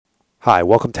Hi,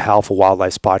 welcome to Howlful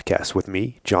Wildlife's podcast with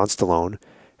me, John Stallone,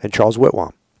 and Charles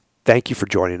Whitwam. Thank you for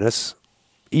joining us.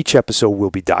 Each episode we'll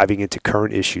be diving into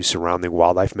current issues surrounding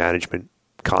wildlife management,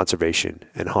 conservation,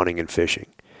 and hunting and fishing.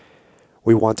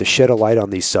 We want to shed a light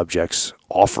on these subjects,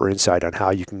 offer insight on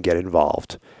how you can get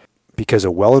involved, because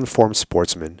a well-informed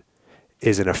sportsman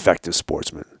is an effective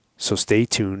sportsman. So stay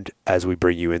tuned as we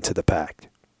bring you into the pack.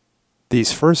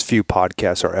 These first few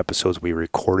podcasts are episodes we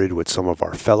recorded with some of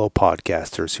our fellow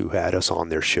podcasters who had us on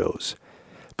their shows.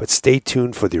 But stay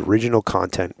tuned for the original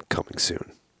content coming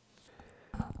soon.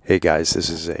 Hey guys, this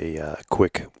is a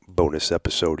quick bonus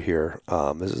episode here.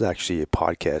 This is actually a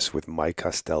podcast with Mike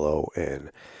Costello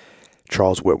and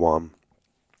Charles Whitwam.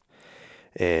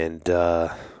 And they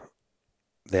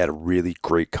had a really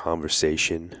great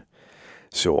conversation.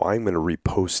 So I'm going to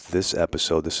repost this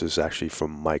episode. This is actually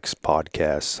from Mike's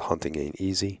podcast, Hunting Ain't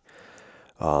Easy.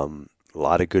 A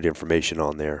lot of good information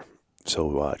on there.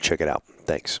 So check it out.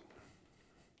 Thanks.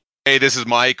 Hey, this is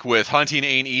Mike with Hunting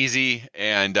Ain't Easy,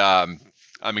 and I'm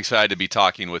excited to be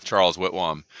talking with Charles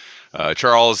Whitwam.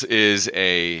 Charles is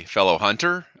a fellow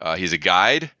hunter. He's a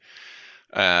guide,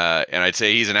 and I'd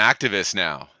say he's an activist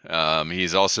now.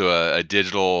 He's also a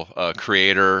digital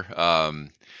creator.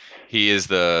 He is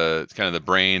the kind of the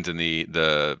brains and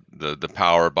the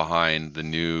power behind the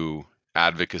new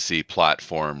advocacy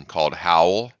platform called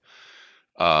Howl.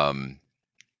 So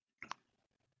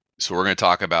we're going to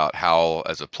talk about Howl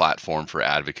as a platform for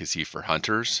advocacy for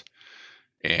hunters,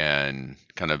 and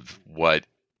kind of what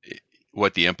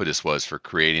the impetus was for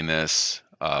creating this,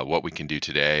 what we can do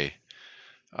today,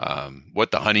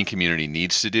 what the hunting community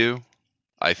needs to do,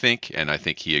 I think, and I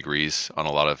think he agrees on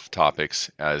a lot of topics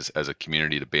as a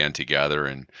community to band together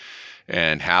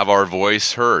and have our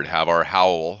voice heard, have our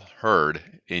howl heard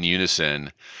in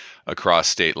unison across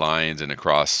state lines and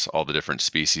across all the different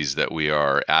species that we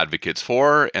are advocates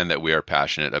for and that we are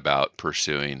passionate about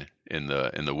pursuing in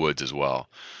the woods as well.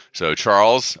 So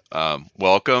Charles,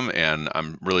 welcome, and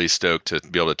I'm really stoked to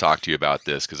be able to talk to you about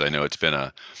this because I know it's been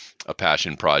a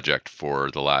passion project for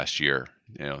the last year.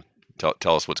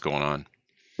 Tell us what's going on.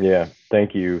 Yeah,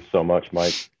 thank you so much,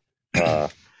 Mike.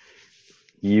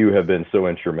 You have been so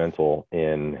instrumental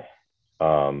in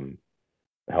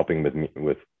helping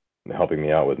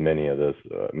me out with many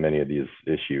of these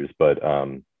issues, but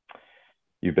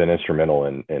you've been instrumental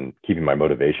in keeping my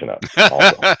motivation up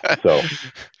also. So,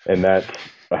 and that's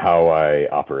how I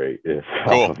operate, is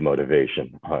Cool. off of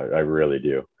motivation. I really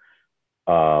do.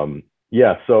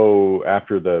 Yeah. So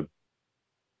after the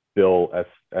bill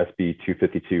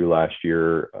SB856 last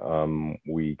year,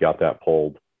 we got that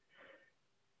pulled,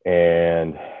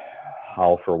 and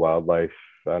Howl for Wildlife,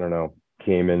 I don't know,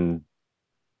 came in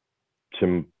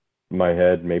to my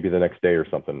head maybe the next day or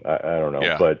something. I don't know,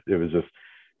 Yeah. But it was just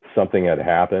something had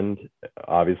happened,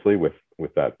 obviously, with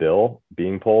that bill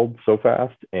being pulled so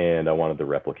fast, and I wanted to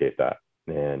replicate that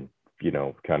and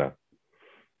kind of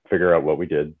figure out what we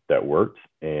did that worked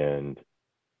and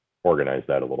organize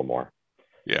that a little more.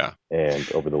 Yeah.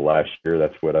 And over the last year,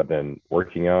 that's what I've been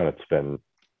working on. It's been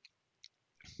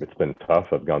tough.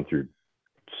 I've gone through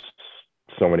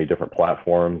so many different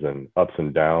platforms and ups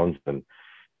and downs, and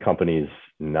companies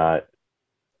not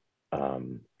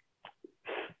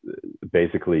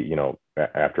basically,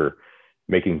 after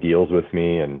making deals with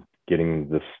me and getting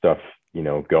this stuff,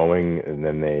 going, and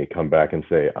then they come back and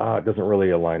say, it doesn't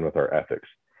really align with our ethics.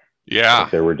 Yeah.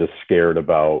 Like they were just scared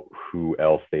about who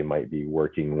else they might be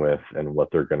working with and what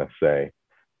they're going to say.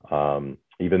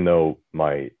 Even though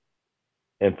my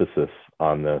emphasis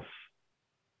on this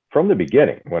from the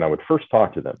beginning, when I would first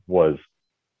talk to them, was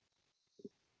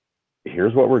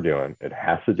here's what we're doing. It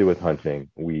has to do with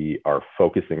hunting. We are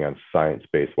focusing on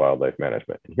science-based wildlife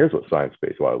management. And here's what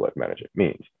science-based wildlife management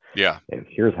means. Yeah. And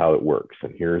here's how it works.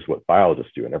 And here's what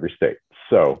biologists do in every state.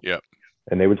 So, Yep.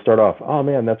 And they would start off, oh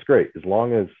man, that's great. As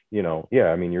long as,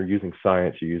 you're using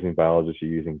science, you're using biologists,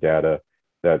 you're using data.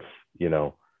 That's,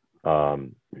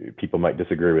 people might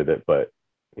disagree with it, but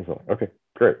he's like, okay,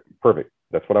 great, perfect.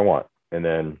 That's what I want. And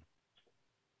then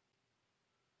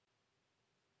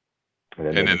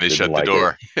they shut the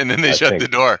door. And then they shut the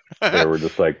door. They were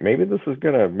just like, maybe this is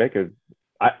going to make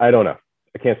I don't know.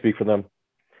 I can't speak for them.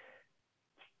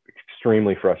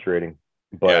 Extremely frustrating.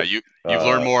 But yeah, you've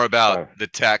learned more about the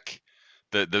tech,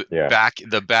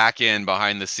 the back end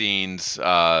behind the scenes,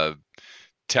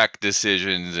 tech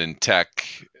decisions and tech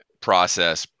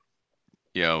process,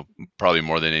 probably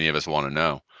more than any of us want to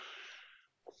know.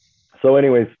 So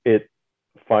anyways, it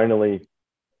finally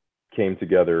came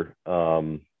together.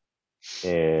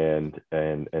 And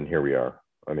here we are.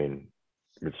 I mean,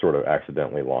 it sort of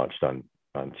accidentally launched on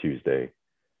Tuesday,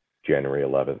 January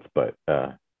 11th, but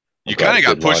You glad kind of it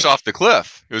got did pushed launch. off the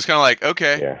cliff. It was kind of like,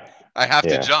 okay, Yeah. I have to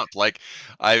Yeah. jump. Like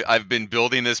I've been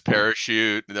building this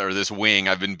parachute or this wing.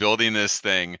 I've been building this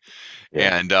thing,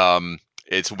 Yeah. and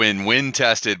it's been wind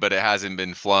tested, but it hasn't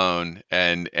been flown.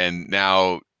 And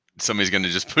now somebody's going to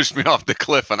just push me off the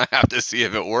cliff, and I have to see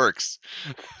if it works.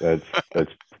 That's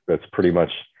that's that's pretty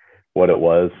much what it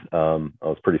was. I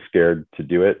was pretty scared to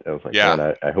do it. I was like, Yeah,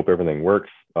 man, I hope everything works.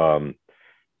 And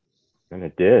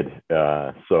it did.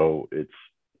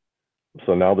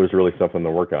 So now there's really something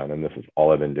to work on, and this is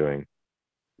all I've been doing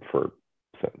for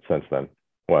since then.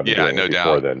 Well, I've been yeah, doing it no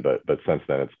before doubt. then, but since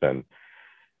then it's been,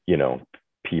 you know,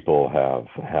 people have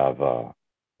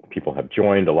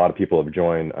joined. A lot of people have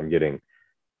joined. I'm getting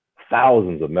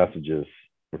thousands of messages,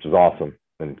 which is awesome.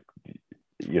 And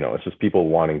it's just people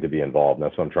wanting to be involved. And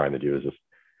that's what I'm trying to do is just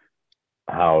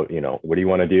what do you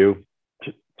want to do?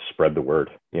 Just spread the word.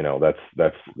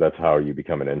 That's how you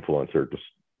become an influencer. Just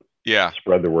Yeah,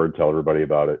 spread the word, tell everybody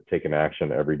about it, take an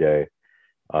action every day.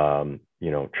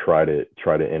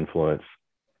 Try to influence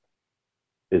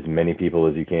as many people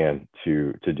as you can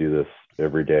to do this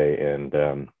every day, and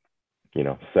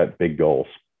set big goals.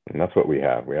 And that's what we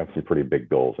have. We have some pretty big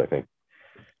goals, I think.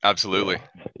 absolutely.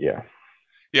 Yeah.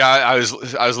 Yeah, I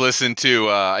was listening to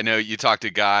I know you talked to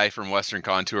Guy from Western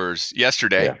Contours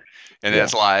yesterday, Yeah. and Yeah.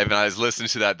 that's live, and I was listening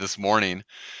to that this morning.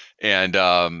 And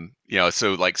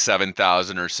so like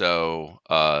 7,000 or so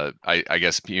I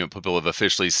guess people have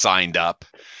officially signed up.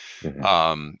 Mm-hmm.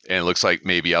 And it looks like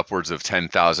maybe upwards of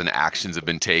 10,000 actions have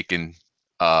been taken,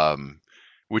 um,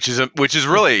 which is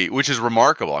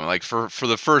remarkable. I mean, like for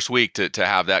the first week to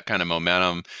have that kind of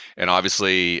momentum, and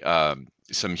obviously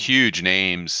some huge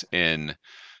names in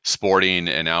sporting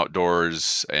and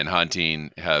outdoors and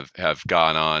hunting have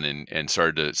gone on and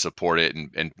started to support it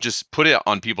and just put it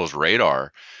on people's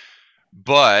radar.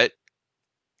 But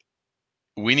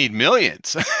we need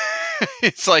millions.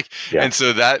 It's like, Yeah. and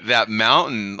so that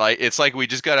mountain, like it's like we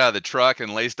just got out of the truck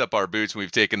and laced up our boots and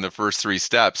we've taken the first three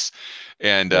steps,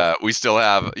 and Yep. we still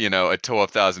have a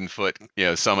 12,000 foot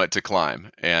summit to climb.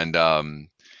 And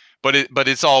but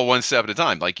it's all one step at a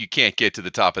time. Like you can't get to the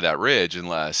top of that ridge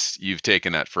unless you've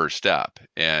taken that first step.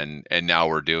 And now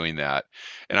we're doing that.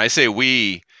 And I say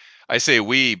we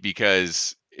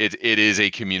because it is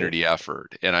a community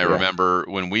effort. And I Yeah. remember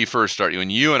when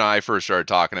you and I first started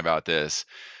talking about this,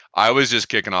 I was just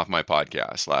kicking off my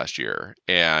podcast last year,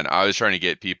 and I was trying to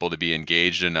get people to be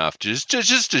engaged enough just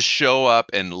to show up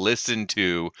and listen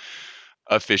to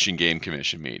a Fish and Game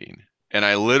Commission meeting. And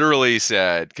I literally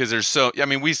said, because I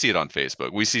mean, we see it on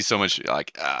Facebook. We see so much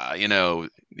like,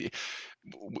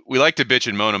 we like to bitch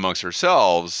and moan amongst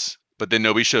ourselves, but then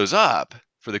nobody shows up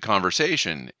for the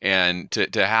conversation and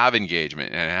to have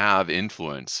engagement and have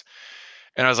influence.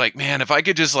 And I was like, man, if I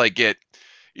could just like get,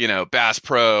 Bass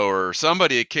Pro or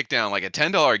somebody to kick down like a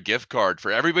 $10 gift card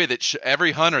for everybody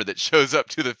every hunter that shows up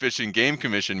to the Fish and Game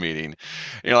Commission meeting. And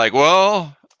you're like,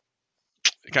 well,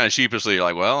 kind of sheepishly, you're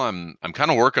like, well, I'm kind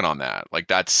of working on that. Like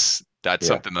that's Yeah.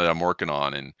 something that I'm working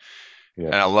on, Yeah.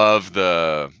 and I love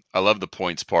the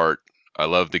points part. I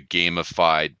love the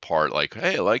gamified part. Like,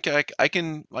 hey, like I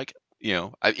can like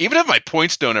even if my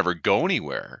points don't ever go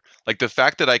anywhere, like the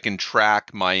fact that I can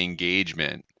track my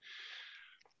engagement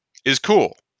is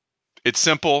cool. It's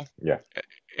simple, Yeah.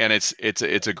 and it's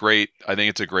a great. I think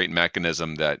it's a great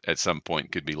mechanism that at some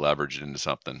point could be leveraged into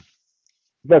something.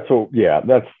 That's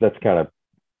kind of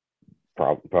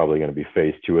probably going to be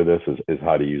phase two of this is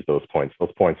how to use those points.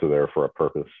 Those points are there for a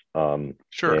purpose.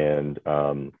 Sure.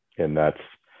 And that's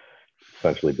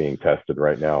essentially being tested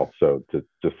right now. So to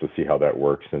see how that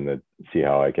works and to see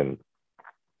how I can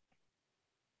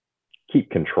keep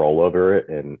control over it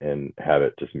and have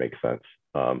it just make sense.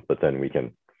 But then we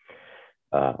can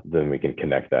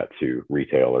connect that to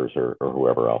retailers or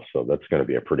whoever else. So that's going to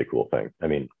be a pretty cool thing. I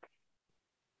mean,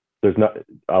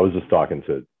 I was just talking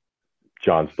to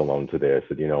John Stallone today. I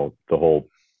said,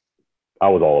 I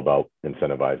was all about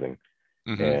incentivizing,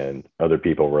 Hmm. and other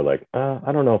people were like,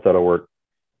 I don't know if that'll work.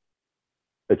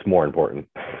 It's more important.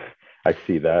 I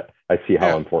see that. I see how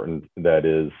Yeah. important that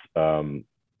is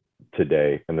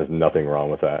today, and there's nothing wrong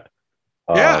with that.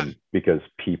 Yeah. Because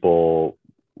people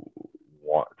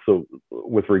want, so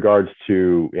with regards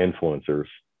to influencers,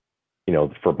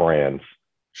 for brands,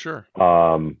 Sure.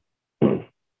 um,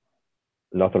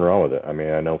 nothing wrong with it. I mean,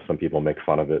 I know some people make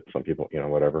fun of it. Some people,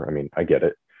 whatever. I mean, I get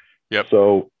it. Yep.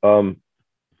 So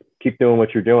keep doing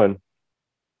what you're doing.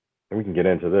 And we can get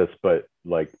into this, but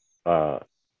like,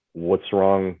 what's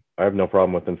wrong? I have no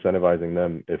problem with incentivizing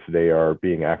them if they are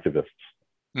being activists.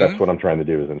 That's Hmm. what I'm trying to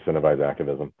do is incentivize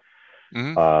activism.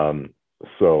 Hmm. Um,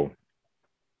 so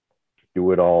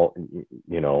do it all.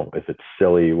 If it's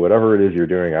silly, whatever it is you're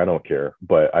doing, I don't care.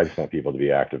 But I just want people to be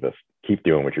activists. Keep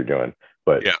doing what you're doing,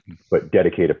 but Yeah.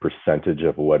 dedicate a percentage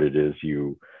of what it is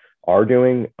you are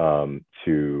doing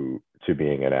to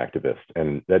being an activist.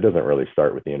 And that doesn't really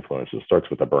start with the influencers. It starts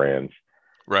with the brands,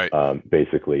 Right.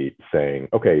 basically saying,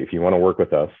 okay, if you want to work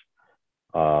with us,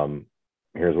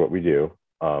 here's what we do.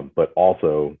 But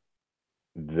also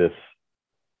this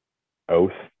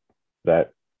oath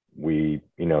that we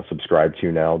subscribe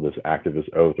to now, this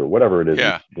activist oath or whatever it is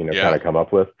Yeah. kind Yeah. of come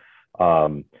up with.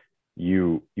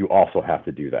 You also have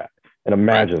to do that. And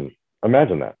Right.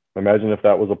 imagine if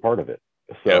that was a part of it.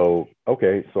 Yep. So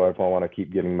okay, so if I want to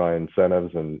keep getting my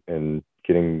incentives and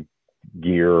getting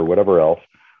gear or whatever else,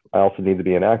 I also need to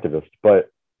be an activist.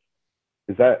 But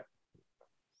is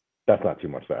that's not too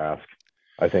much to ask.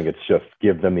 I think it's just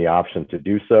give them the option to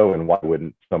do so. And why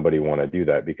wouldn't somebody want to do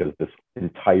that? Because this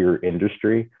entire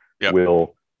industry Yep.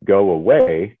 will go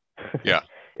away Yeah.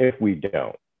 if we don't.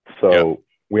 Yep. So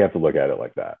we have to look at it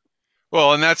like that.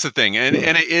 Well, and that's the thing, and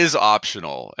it is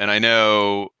optional. And I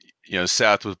know,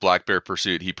 Seth with Black Bear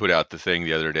Pursuit, he put out the thing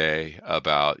the other day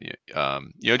about,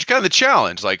 just kind of the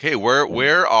challenge, like, hey,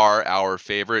 where are our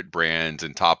favorite brands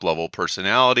and top level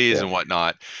personalities Yeah. and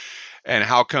whatnot, and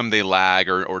how come they lag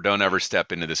or don't ever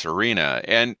step into this arena?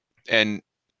 And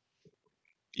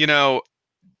you know,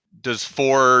 does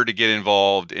Ford get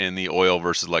involved in the oil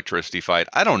versus electricity fight?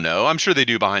 I don't know. I'm sure they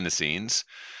do behind the scenes,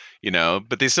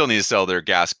 but they still need to sell their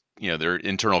gas, their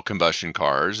internal combustion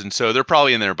cars. And so they're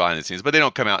probably in there behind the scenes, but they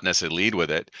don't come out and necessarily lead with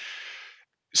it.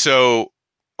 So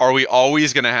are we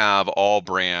always going to have all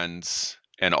brands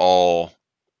and all,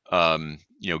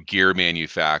 gear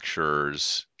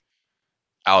manufacturers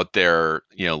out there,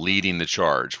 leading the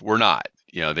charge? We're not.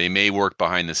 They may work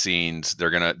behind the scenes.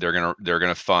 They're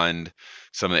gonna fund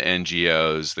some of the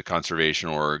NGOs, the conservation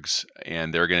orgs,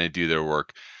 and they're gonna do their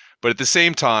work. But at the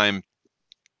same time,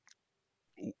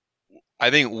 I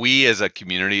think we as a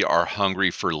community are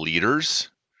hungry for leaders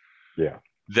Yeah.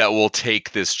 that will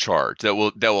take this charge, that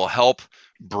will help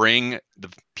bring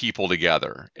the people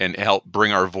together and help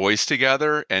bring our voice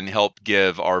together and help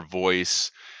give our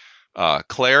voice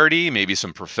clarity, maybe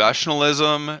some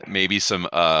professionalism, maybe some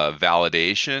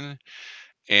validation,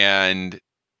 and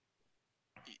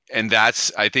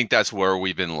I think that's where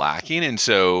we've been lacking. And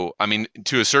so, I mean,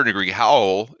 to a certain degree,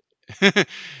 Howl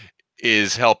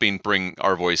is helping bring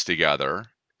our voice together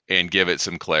and give it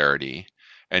some clarity.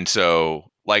 And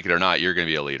so, like it or not, you're going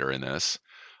to be a leader in this.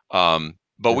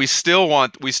 But Yeah. we still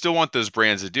want those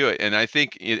brands to do it. And I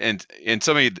think and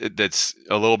somebody that's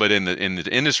a little bit in the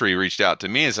industry reached out to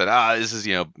me and said, this is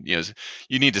you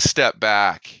need to step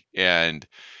back and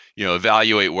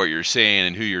evaluate what you're saying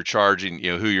and who you're charging,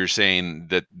 who you're saying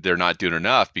that they're not doing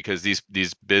enough, because these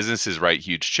businesses write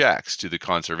huge checks to the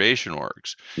conservation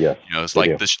orgs. Yes, It's they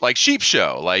like do. the like Sheep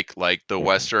Show, like the Mhm.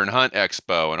 Western Hunt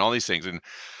Expo and all these things.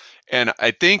 And I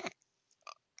think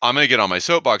I'm going to get on my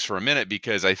soapbox for a minute,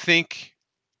 because I think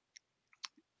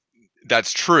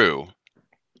that's true.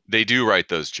 They do write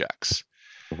those checks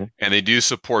Mhm. and they do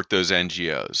support those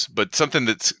NGOs. But something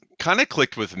that's kind of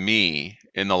clicked with me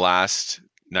in the last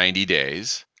 90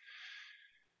 days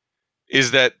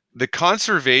is that the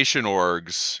conservation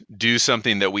orgs do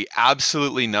something that we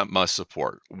absolutely not must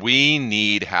support. We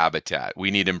need habitat. We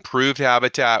need improved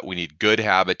habitat. We need good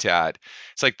habitat.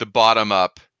 It's like the bottom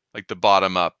up,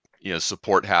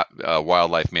 support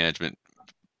wildlife management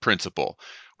principle.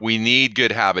 We need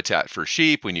good habitat for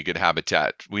sheep. We need good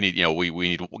habitat. We need, we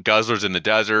need guzzlers in the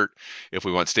desert. If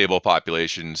we want stable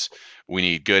populations, we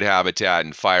need good habitat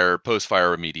and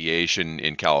post-fire remediation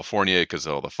in California because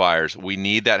of all the fires. We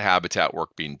need that habitat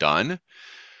work being done.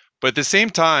 But at the same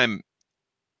time,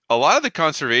 a lot of the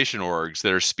conservation orgs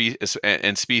that are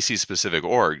species specific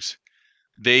orgs,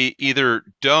 they either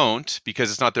don't because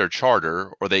it's not their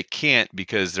charter, or they can't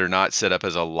because they're not set up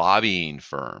as a lobbying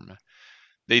firm.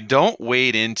 They don't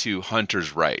wade into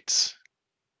hunters' rights.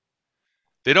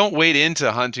 They don't wade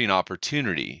into hunting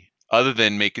opportunity other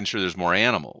than making sure there's more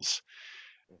animals.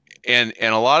 And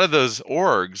a lot of those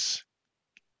orgs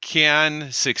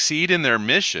can succeed in their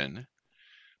mission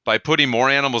by putting more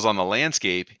animals on the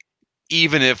landscape,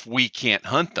 even if we can't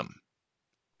hunt them.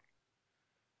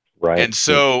 Right. And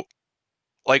so,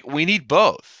 like, we need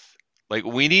both. Like,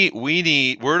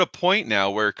 we're at a point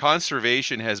now where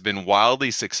conservation has been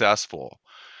wildly successful.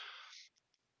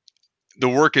 The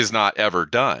work is not ever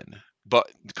done, but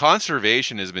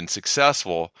conservation has been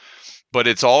successful. But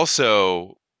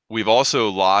we've also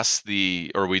lost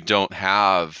or we don't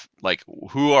have, like,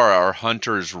 who are our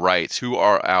hunters' rights? Who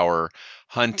are our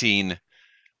hunting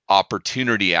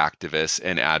opportunity activists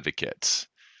and advocates?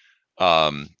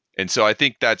 And so I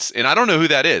think and I don't know who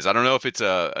that is. I don't know if it's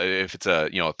a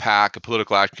a PAC, a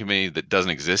political action committee that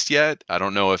doesn't exist yet. I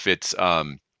don't know if it's a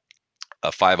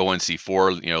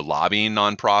 501c4 lobbying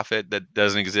nonprofit that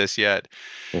doesn't exist yet.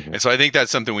 Mhm. And so I think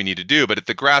that's something we need to do. But at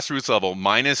the grassroots level,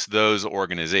 minus those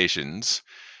organizations,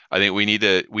 I think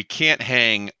we can't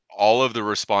hang all of the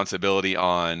responsibility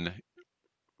on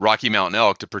Rocky Mountain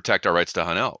elk to protect our rights to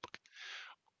hunt elk.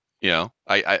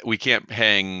 We can't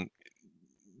hang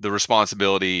the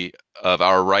responsibility of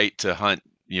our right to hunt,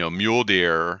 mule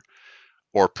deer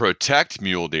or protect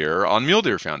mule deer on Mule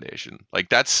Deer Foundation. Like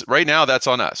that's right now, that's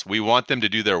on us. We want them to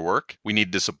do their work. We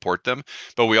need to support them,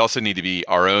 but we also need to be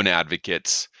our own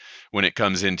advocates when it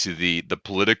comes into the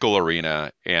political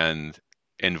arena and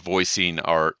voicing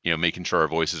our, making sure our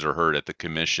voices are heard at the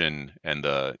commission and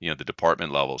the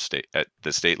department level, at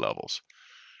the state levels.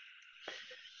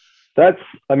 That's,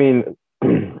 I mean,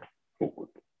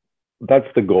 that's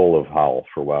the goal of Howl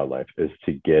for Wildlife, is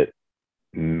to get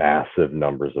massive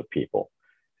numbers of people.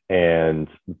 And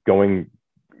going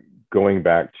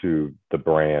back to the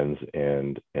brands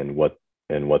and what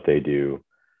they do,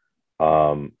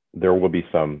 there will be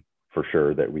some for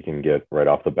sure that we can get right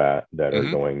off the bat that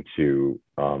are going to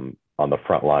on the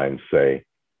front line say,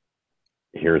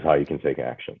 here's how you can take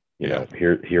action.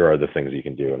 Here are the things you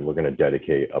can do, and we're going to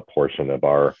dedicate a portion of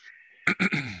our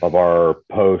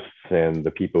posts and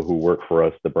the people who work for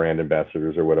us, the brand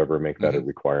ambassadors or whatever, make that a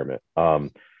requirement.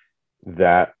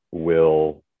 That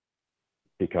will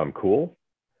become cool.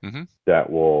 That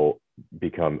will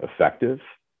become effective.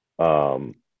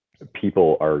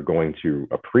 People are going to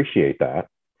appreciate that.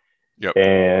 Yep.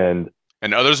 And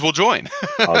others will join.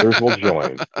 Others will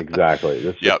join. Exactly.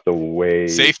 That's just the way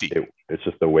safety. It's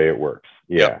just the way it works.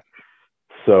 Yeah. Yep.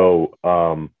 So,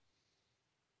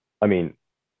 I mean,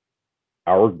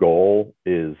 our goal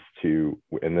is to,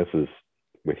 and this is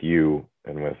with you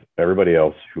and with everybody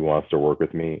else who wants to work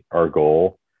with me, our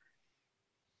goal,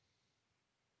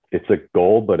 it's a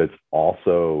goal, but it's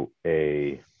also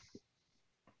it's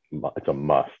a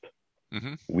must.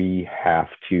 We have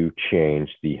to change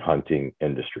the hunting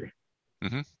industry.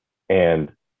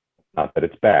 And not that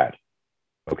it's bad.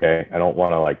 Okay. I don't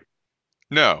want to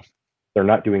no, they're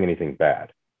not doing anything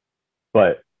bad,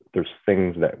 but there's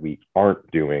things that we aren't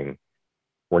doing.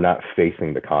 We're not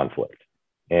facing the conflict,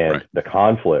 and the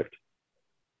conflict,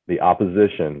 the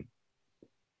opposition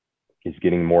is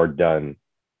getting more done.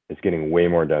 It's getting way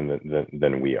more done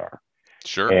than we are.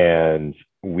 Sure. And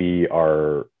we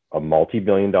are a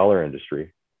multi-billion-dollar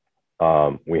industry.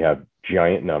 We have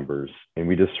giant numbers, and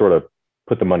we just sort of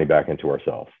put the money back into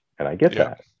ourselves. And I get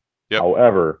that. Yep.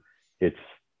 However, it's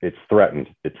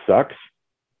threatened. It sucks,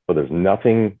 but there's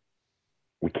nothing.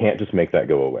 We can't just make that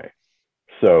go away.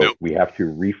 So we have to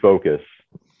refocus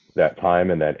that time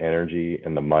and that energy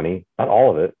and the money. Not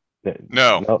all of it.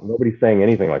 Nobody's saying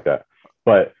anything like that.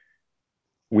 But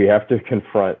we have to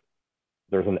confront.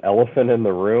 There's an elephant in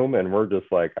the room, and we're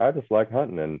just like, I just like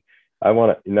hunting, and I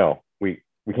want to. No, we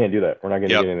can't do that. We're not going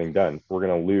to get anything done. We're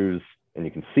going to lose, and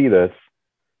you can see this.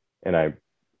 And I'm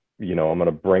going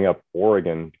to bring up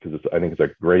Oregon because I think it's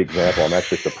a great example. I'm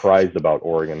actually surprised about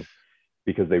Oregon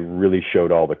because they really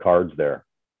showed all the cards there.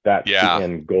 That's the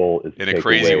end goal, is in a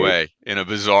crazy way, in a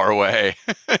bizarre way.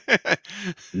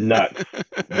 Nuts.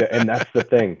 And that's the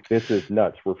thing. This is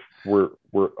nuts. We're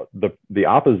the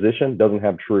opposition doesn't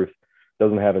have truth,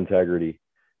 doesn't have integrity,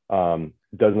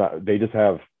 they just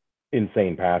have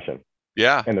insane passion.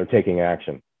 Yeah. And they're taking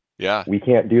action. Yeah. We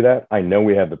can't do that. I know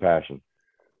we have the passion.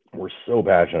 We're so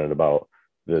passionate about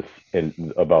this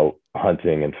and about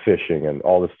hunting and fishing and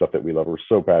all this stuff that we love. We're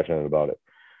so passionate about it.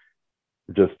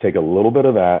 Just take a little bit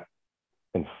of that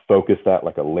and focus that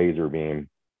like a laser beam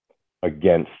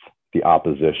against the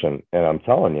opposition. And I'm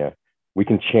telling you, we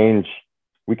can turn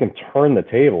the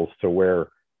tables to where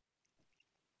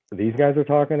these guys are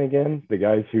talking again, the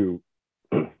guys who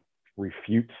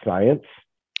refute science.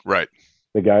 Right.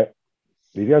 These guys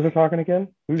are talking again.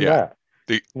 Who's that?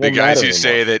 The guys who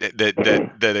say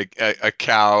that a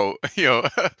cow,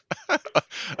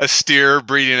 a steer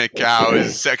breeding a cow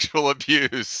is sexual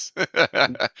abuse.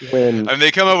 And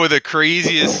they come up with the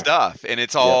craziest stuff, and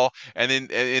it's all, and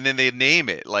then they name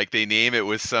it, like they name it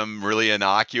with some really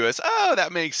innocuous. Oh,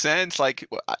 that makes sense. Like,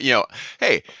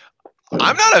 hey,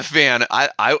 I'm not a fan.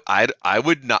 I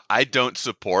would not. I don't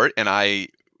support, and I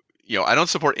don't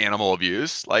support animal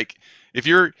abuse. Like, if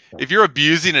you're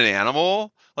abusing an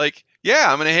animal, like,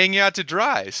 yeah, I'm going to hang you out to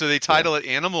dry. So they title it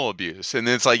animal abuse. And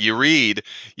then it's like you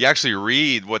actually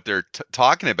read what they're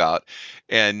talking about.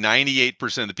 And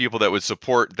 98% of the people that would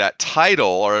support that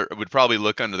title would probably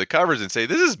look under the covers and say,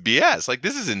 this is BS. Like,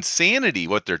 this is insanity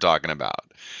what they're talking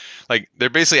about. like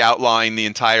they're basically outlawing the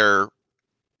entire.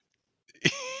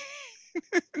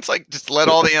 It's like just let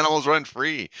all the animals run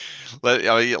free.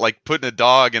 Like putting a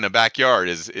dog in a backyard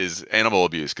is animal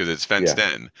abuse because it's fenced Yeah,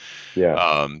 in. yeah.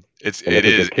 It's And if it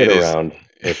there's a is kid it is around,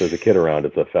 if there's a kid around,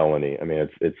 it's a felony. I mean,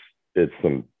 it's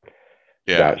some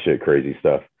yeah. batshit crazy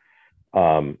stuff.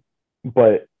 Um,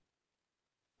 but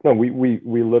no, we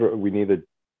literally we need to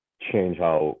change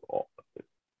how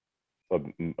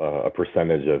a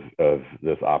percentage of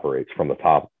this operates from the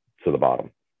top to the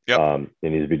bottom. Yep.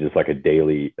 It needs to be just like a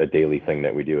daily thing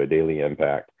that we do, a daily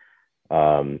impact.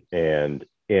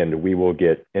 And we will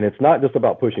get, and it's not just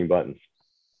about pushing buttons.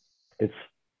 It's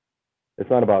it's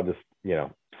not about just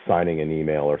signing an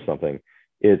email or something.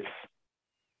 It's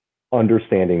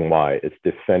understanding why. It's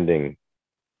defending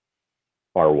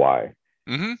our why.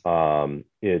 Hmm.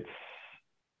 It's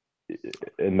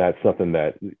and that's something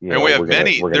that And we have we're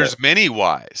gonna there's many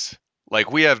whys.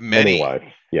 Like we have many many, whys.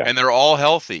 Yeah. and they're all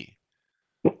healthy.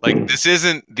 Like this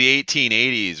isn't the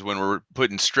 1880s when we're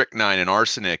putting strychnine and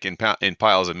arsenic in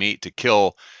piles of meat to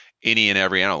kill any and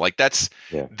every animal. Like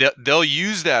Yeah. they'll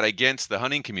use that against the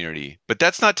hunting community, but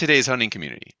that's not today's hunting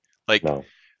community. Like No.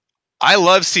 I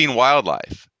love seeing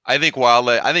wildlife. I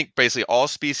think basically all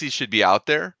species should be out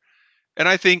there. And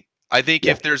I think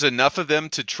Yeah. if there's enough of them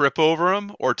to trip over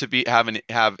them or to be having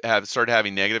have start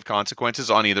having negative consequences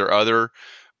on either other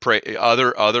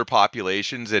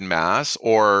populations in mass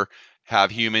or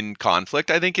have human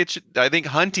conflict, I think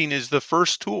hunting is the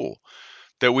first tool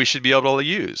that we should be able to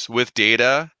use with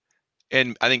data.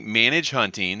 And I think managed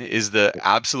hunting is the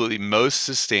absolutely most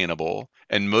sustainable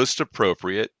and most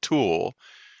appropriate tool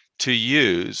to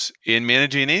use in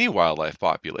managing any wildlife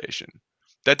population.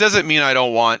 That doesn't mean I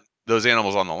don't want those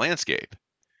animals on the landscape.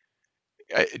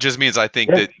 It just means I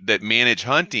think Yeah. that managed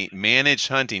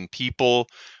hunting, people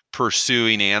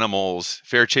pursuing animals,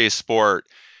 fair chase sport,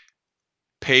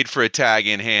 paid for a tag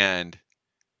in hand,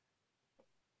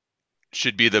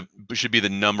 should be the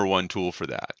number one tool for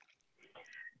that.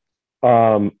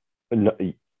 Um,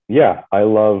 yeah, I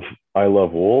love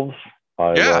wolves.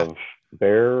 I Yeah, love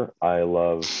bear. I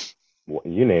love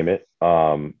you name it.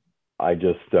 I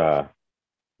just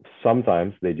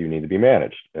sometimes they do need to be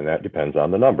managed, and that depends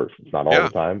on the numbers. It's not all yeah, the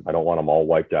time. I don't want them all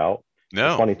wiped out. The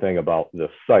no. funny thing about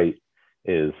this site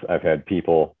is I've had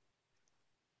people.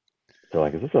 They're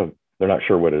like, "Is this a?" They're not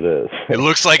sure what it is. It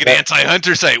looks like an that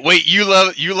anti-hunter site. Wait, you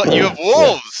have yeah,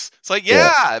 wolves. It's like,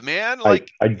 yeah. yeah, man. I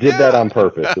Like, I did that yeah. on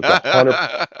purpose.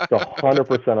 It's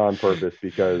 100% on purpose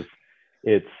because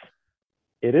it's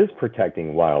it is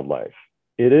protecting wildlife.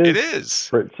 It It is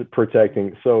is.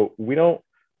 protecting. So we don't.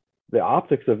 The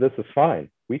optics of this is fine.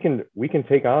 We can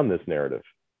take on this narrative.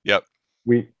 Yep.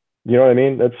 We, you know what I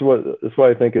mean? That's what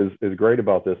I think is great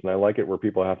about this, and I like it where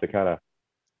people have to kind of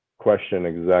question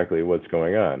exactly what's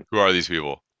going on. Who are these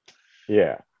people?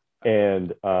 Yeah,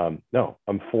 and no,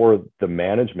 I'm for the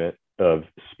management of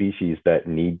species that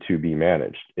need to be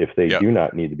managed. If they Yep. do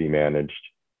not need to be managed,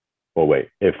 well, wait.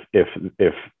 If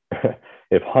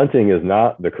if hunting is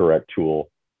not the correct tool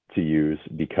to use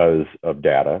because of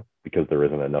data, because there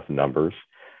isn't enough numbers,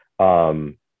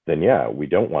 then yeah, we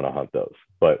don't want to hunt those.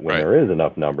 But when Right. there is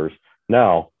enough numbers,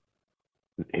 now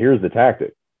here's the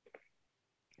tactic: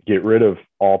 get rid of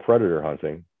all predator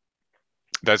hunting.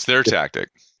 That's their tactic.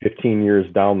 15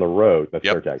 years down the road, that's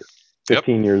Yep. their tactic. Yep.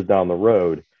 15 years down the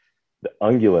road, the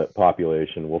ungulate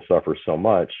population will suffer so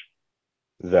much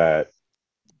that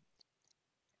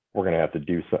we're going to have to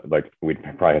do something like we'd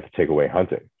probably have to take away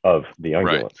hunting of the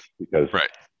Right. ungulates because Right.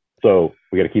 so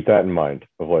we got to keep that in mind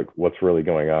of like what's really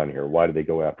going on here. Why do they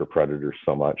go after predators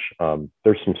so much?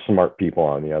 There's some smart people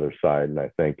on the other side, and I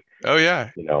think Oh yeah.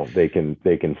 they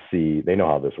can see, they know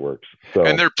how this works.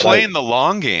 And So they're but I playing the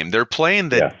long game.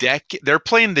 yes. They're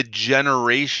playing the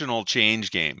generational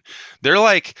change game. They're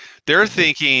Mm-hmm.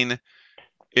 thinking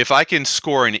if I can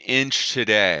score an inch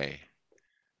today,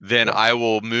 then Yeah, I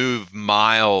will move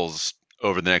miles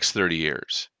over the next 30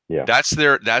 years. yeah. That's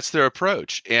their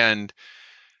approach. And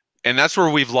that's where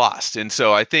we've lost. And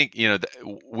so I think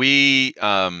we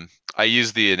I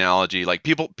use the analogy like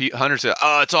hunters say,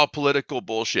 oh, it's all political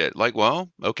bullshit. Like, well,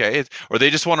 okay, or they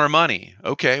just want our money.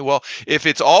 Okay, well, if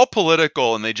it's all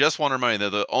political and they just want our money, they're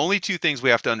the only two things we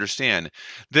have to understand.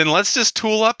 Then let's just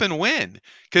tool up and win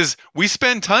because we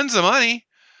spend tons of money.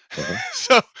 Mm-hmm.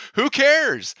 So who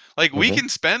cares? Like we Mm-hmm. can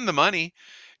spend the money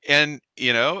and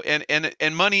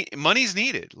money's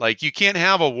needed. Like you can't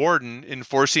have a warden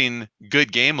enforcing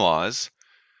good game laws.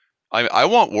 I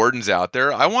want wardens out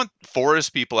there. I want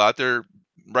forest people out there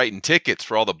writing tickets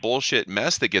for all the bullshit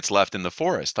mess that gets left in the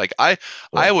forest. Like I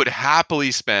Yeah. would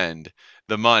happily spend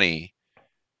the money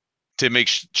to make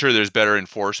sure there's better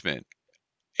enforcement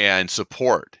and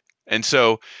support. And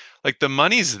so, like, the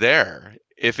money's there.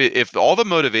 If all the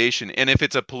motivation, and if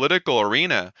it's a political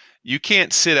arena, you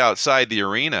can't sit outside the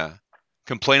arena,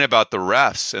 complain about the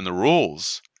refs and the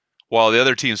rules while the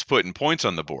other team's putting points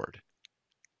on the board.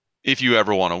 If you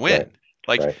ever want to Right. win,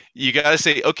 like, Right. you got to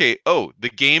say, okay, oh, the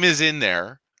game is in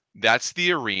there. That's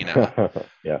the arena.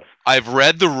 Yes. I've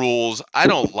read the rules. I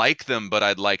don't like them, but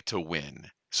I'd like to win.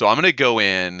 So I'm going to go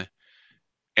in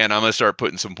and I'm going to start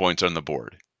putting some points on the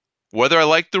board, whether I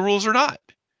like the rules or not.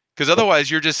 Because Yep. otherwise,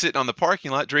 you're just sitting on the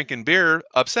parking lot drinking beer,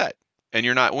 upset, and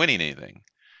you're not winning anything.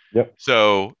 Yep.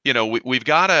 So, we've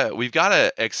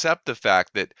gotta accept the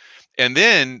fact that, and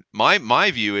then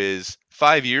my view is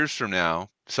 5 years from now,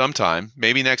 sometime,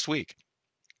 maybe next week,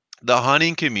 the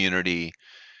hunting community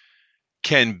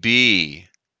can be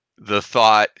the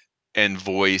thought and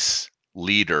voice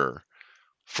leader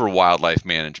for wildlife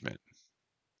management.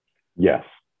 Yes.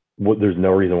 Well, there's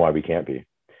no reason why we can't be.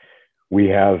 We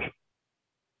have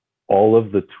all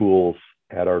of the tools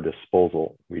at our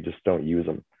disposal. We just don't use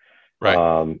them.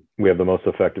 Right. We have the most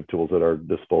effective tools at our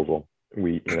disposal.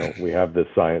 We have the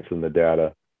science and the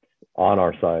data on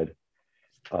our side,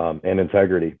 and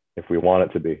integrity if we want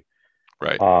it to be.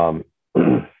 Right.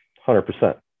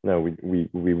 100%. No, we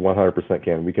 100%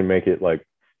 can. We can make it like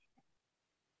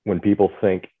when people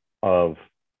think of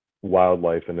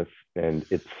wildlife and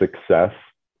its success,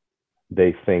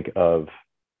 they think of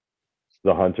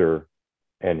the hunter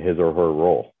and his or her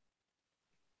role.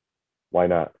 Why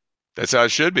not? That's how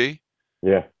it should be.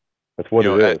 Yeah, that's what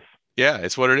You it know, is. yeah,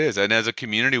 it's what it is. And as a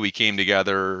community, we came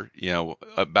together,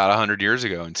 about 100 years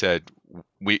ago and said,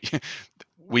 we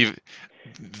we've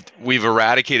we've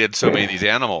eradicated so many of these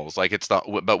animals, like, it's not,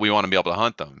 but we want to be able to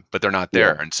hunt them, but they're not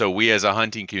there. Yeah. And so we as a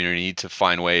hunting community need to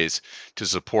find ways to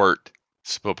support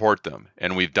them,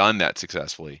 and we've done that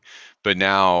successfully. But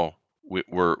now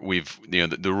we've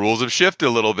the rules have shifted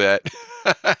a little bit.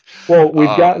 Well, we've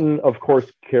um, gotten, of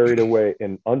course, carried away,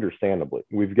 and understandably,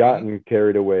 we've mhm. gotten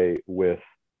carried away with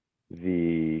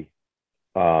the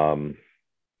um,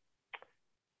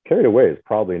 carried away is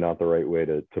probably not the right way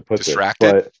to put this,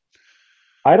 Distracted. but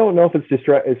I don't know if it's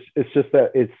it's just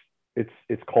that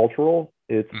it's cultural.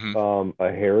 It's Hmm.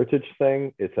 a heritage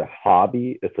thing. It's a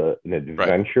hobby. It's an Right.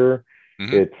 adventure.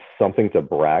 Hmm. It's something to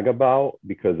brag about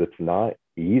because it's not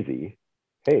easy.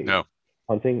 Hey, No.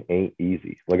 hunting ain't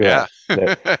easy. Look Yeah.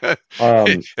 at that.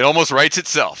 It almost writes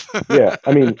itself. Yeah.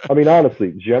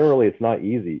 Honestly, generally it's not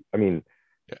easy. Yeah.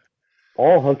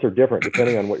 All hunts are different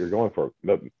depending on what you're going for.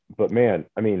 But man,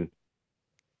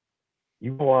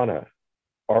 you go on a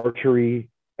archery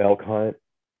elk hunt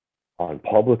on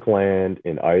public land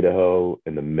in Idaho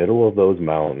in the middle of those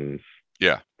mountains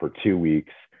Yeah. for 2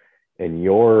 weeks, and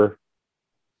your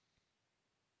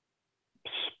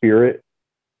spirit,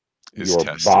 Is your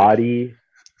tested. body,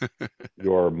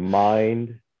 your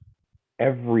mind,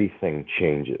 everything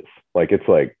changes. Like, it's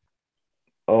like,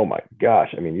 oh my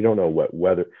gosh. You don't know what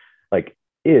weather, like,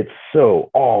 it's so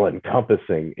all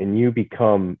encompassing, and you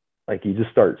become like, you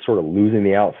just start sort of losing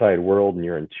the outside world and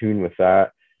you're in tune with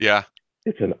that. Yeah.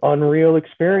 It's an unreal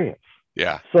experience.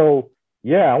 Yeah. So,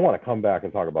 yeah, I want to come back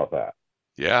and talk about that.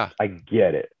 Yeah. I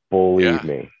get it. Believe Yeah.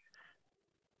 me.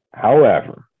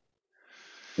 However,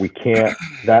 we can't,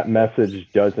 that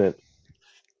message doesn't,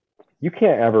 you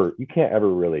can't ever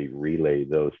really relay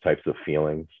those types of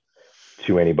feelings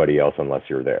to anybody else unless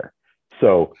you're there.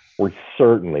 So we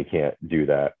certainly can't do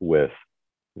that with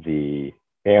the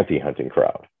anti-hunting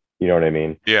crowd. You know what I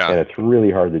mean? Yeah. And it's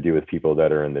really hard to do with people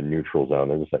that are in the neutral zone.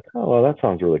 They're just like, oh, well, that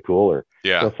sounds really cool. Or,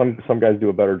 Yeah. some guys do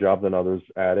a better job than others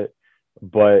at it,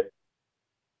 but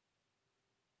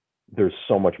there's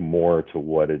so much more to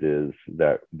what it is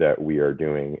that we are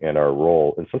doing and our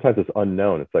role. And sometimes it's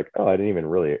unknown. It's like, oh, I didn't even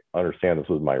really understand this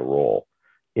was my role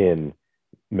in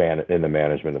in the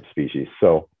management of species.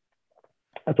 So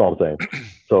that's all I'm saying.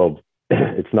 So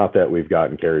it's not that we've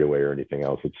gotten carried away or anything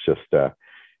else. It's just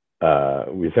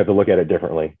we just have to look at it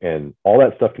differently, and all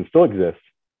that stuff can still exist,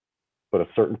 but a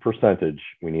certain percentage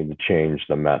we need to change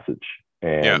the message.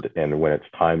 Yeah. And when it's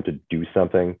time to do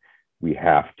something, we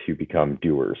have to become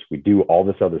doers. We do all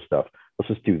this other stuff. Let's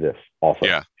just do this also,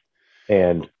 Yeah.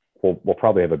 and we'll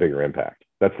probably have a bigger impact.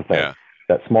 That's the thing. Yeah.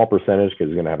 That small percentage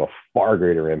is going to have a far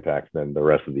greater impact than the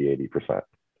rest of the 80%.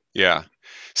 Yeah.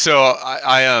 So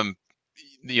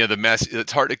the mess.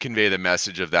 It's hard to convey the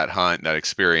message of that hunt, that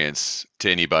experience, to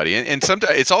anybody, and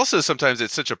sometimes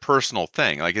it's such a personal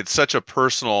thing. Like, it's such a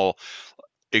personal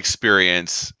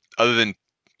experience. Other than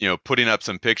putting up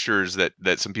some pictures that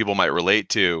some people might relate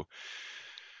to,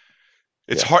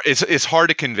 it's Yeah. hard. It's hard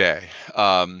to convey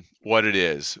what it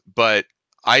is. But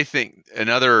I think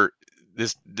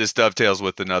this dovetails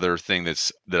with another thing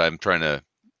that I'm trying to,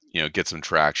 get some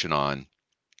traction on.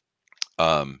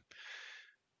 Um,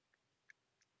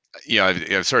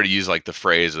 I've started to use like the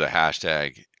phrase or the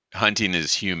hashtag hunting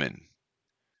is human.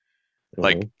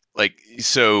 Like Hmm.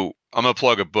 so I'm gonna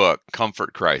plug a book,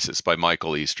 Comfort Crisis by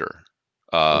Michael Easter.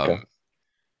 Okay. Um,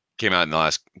 Came out in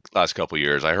the last couple of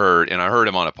years. I heard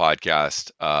him on a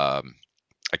podcast. I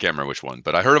can't remember which one,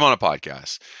 but I heard him on a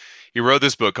podcast. He wrote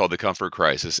this book called The Comfort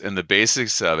Crisis, and the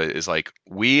basics of it is like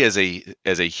we as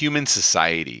a human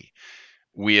society,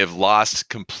 we have lost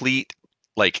complete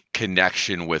like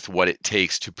connection with what it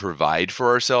takes to provide for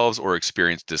ourselves or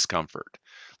experience discomfort.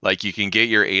 Like you can get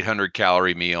your 800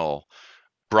 calorie meal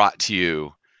brought to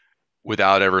you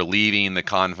without ever leaving the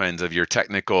confines of your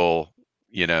technical,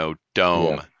 Yeah.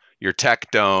 dome, your tech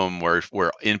dome where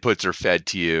inputs are fed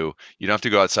to you. You don't have to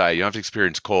go outside. You don't have to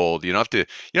experience cold. You don't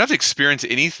have to experience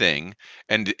anything.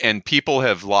 And people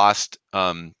have lost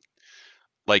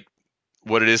like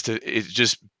what it is to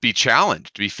just be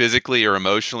challenged, to be physically or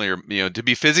emotionally or to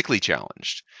be physically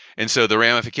challenged. And so the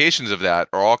ramifications of that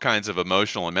are all kinds of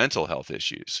emotional and mental health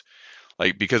issues.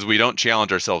 Like because we don't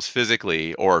challenge ourselves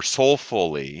physically or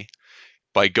soulfully,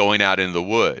 by going out in the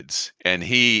woods, and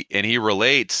he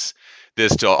relates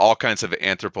this to all kinds of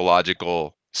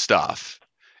anthropological stuff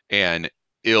and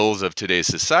ills of today's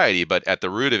society, but at the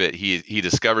root of it he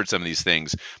discovered some of these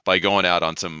things by going out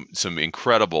on some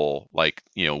incredible, like,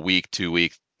 week, 2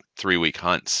 week, 3 week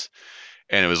hunts,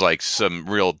 and it was like some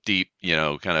real deep,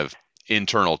 kind of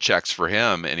internal checks for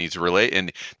him. And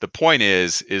and the point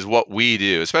is what we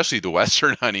do, especially the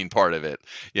Western hunting part of it.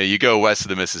 You go west of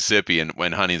the Mississippi, and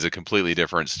when hunting's a completely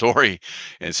different story,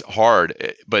 and it's hard.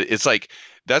 But it's like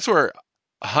that's where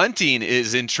hunting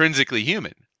is intrinsically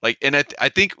human. Like, and I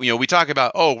think, we talk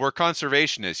about, oh, we're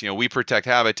conservationists, we protect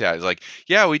habitat. It's like,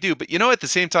 yeah, we do, but at the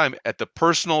same time, at the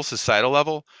personal societal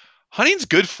level, hunting's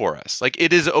good for us. Like,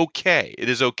 it is okay. It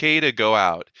is okay to go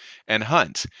out and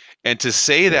hunt. And to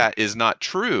say Yeah. that is not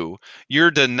true, you're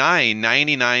denying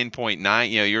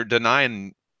 99.9, you're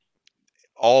denying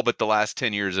all but the last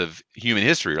 10 years of human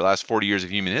history, or last 40 years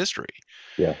of human history.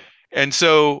 Yes. And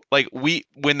so, like,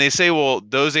 when they say, well,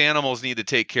 those animals need to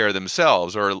take care of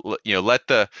themselves, or let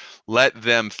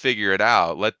them figure it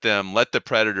out, let the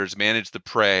predators manage the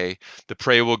prey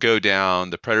will go down,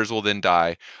 the predators will then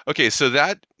die. Okay, so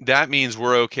that means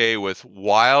we're okay with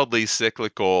wildly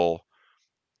cyclical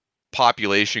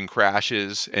population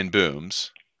crashes and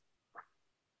booms.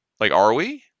 Like, are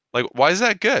we? Like, why is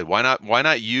that good? Why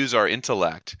not use our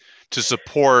intellect to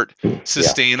support Yeah.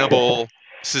 sustainable,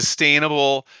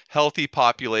 healthy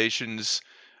populations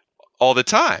all the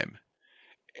time?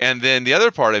 And then the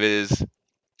other part of it is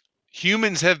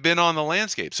humans have been on the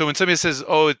landscape. So when somebody says,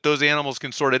 "Oh, those animals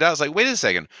can sort it out," it's like, wait a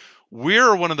second.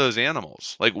 We're one of those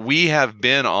animals. Like, we have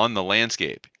been on the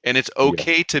landscape, and it's Yes.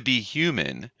 okay to be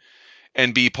human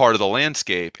and be part of the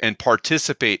landscape and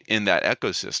participate in that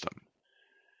ecosystem.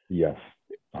 Yes.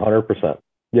 100%.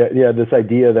 Yeah. Yeah. This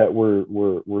idea that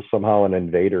we're somehow an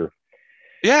invader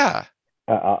Yeah,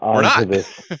 we're onto not.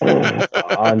 this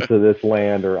onto this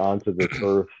land or onto this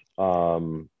earth.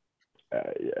 Um,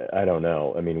 I don't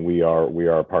know. I mean, we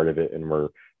are a part of it, and we're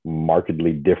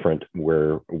markedly different.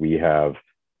 Where we have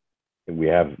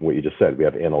what you just said. We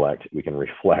have intellect. We can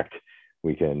reflect.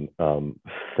 We can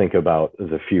think about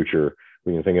the future.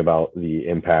 We can think about the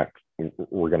impact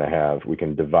we're going to have. We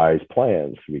can devise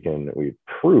plans. We've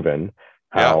proven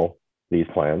Yeah. how these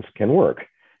plans can work.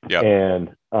 Yep.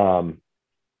 And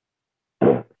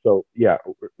so yeah,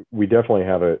 we definitely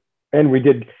have it, and we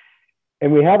did,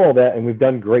 and we have all that, and we've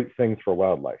done great things for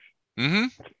wildlife. Mm-hmm.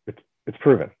 It's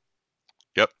proven.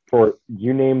 Yep. For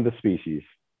you name the species,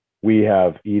 we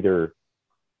have either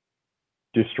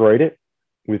destroyed it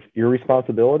with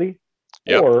irresponsibility,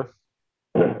 Yep. or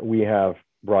we have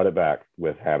brought it back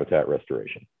with habitat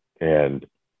restoration and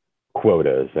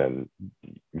quotas, and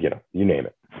you name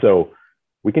it. So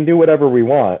we can do whatever we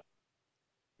want.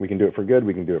 We can do it for good.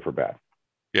 We can do it for bad.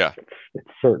 Yeah. It's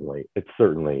certainly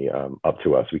up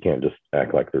to us. We can't just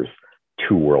act like there's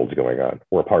two worlds going on.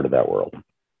 We're a part of that world.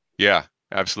 Yeah.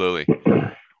 Absolutely.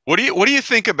 What do you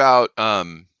think about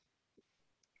the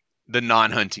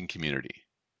non-hunting community?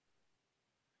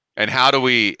 And how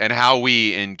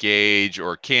we engage,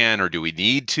 or can, or do we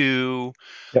need to,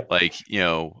 Yep. like,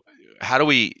 how do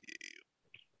we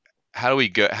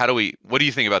what do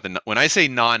you think about when I say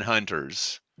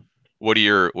non-hunters, what are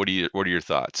your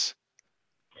thoughts?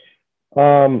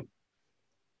 Um,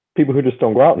 People who just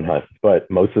don't go out and hunt,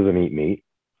 but most of them eat meat,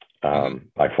 Hmm.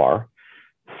 by far.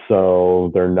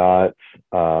 So they're not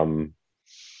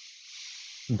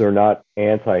they're not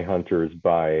anti-hunters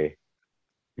by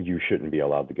you shouldn't be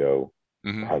allowed to go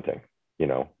Mm-hmm. hunting.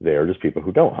 They are just people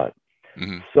who don't hunt.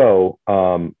 Mm-hmm. So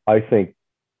I think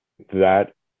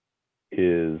that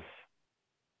is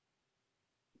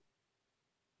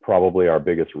probably our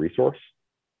biggest resource.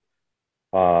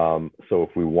 So if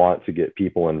we want to get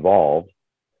people involved,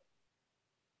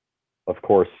 of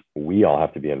course, we all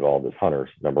have to be involved as hunters.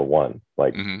 Number one,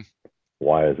 like, Mm-hmm.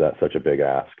 why is that such a big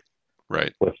ask?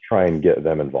 Right. Let's try and get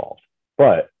them involved.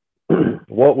 But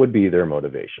what would be their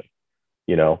motivation?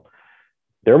 You know,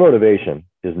 their motivation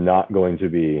is not going to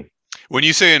be, When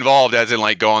you say involved, as in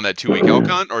like go on that 2 week elk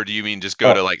hunt, or do you mean just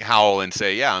go to oh, like Howl and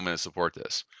say, yeah, I'm going to support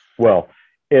this? well,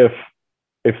 if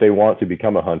they want to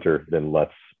become a hunter, then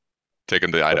Take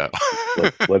them to let's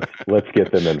Idaho. let's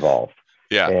get them involved.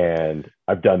 Yeah. And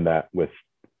I've done that with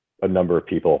a number of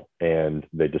people, and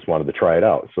they just wanted to try it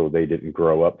out, so they didn't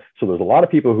grow up. So there's a lot of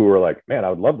people who are like, man, I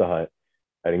would love to hunt.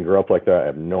 I didn't grow up like that. I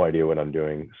have no idea what I'm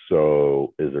doing.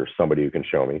 So is there somebody who can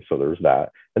show me? So there's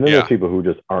that. And then there's Yeah. people who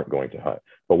just aren't going to hunt.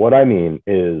 But what I mean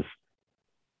is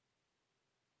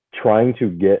trying to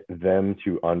get them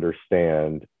to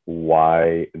understand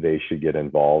why they should get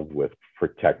involved with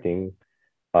protecting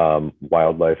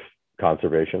wildlife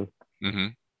conservation. Mm-hmm.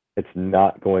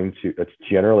 It's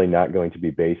generally not going to be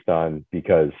based on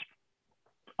because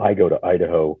I go to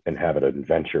Idaho and have an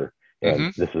adventure,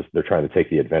 Mm-hmm. and they're trying to take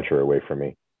the adventure away from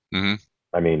me. Mm-hmm.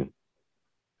 I mean,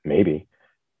 maybe,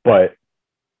 but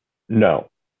no,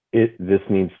 this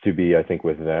needs to be, I think,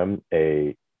 with them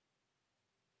a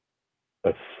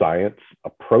science, a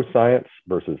pro-science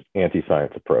versus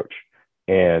anti-science approach.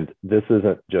 And this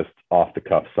isn't just off the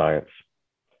cuff science.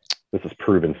 This is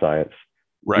proven science.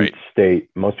 Right. Each state,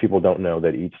 most people don't know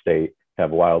that each state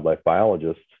have wildlife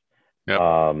biologists Yep.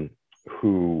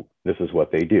 who this is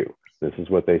what they do. This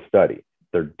is what they study.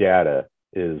 Their data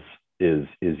is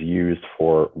used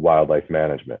for wildlife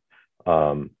management.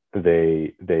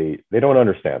 They don't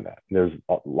understand that. There's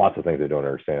lots of things they don't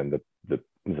understand. The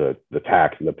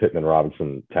tax, the Pittman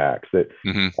Robinson tax, that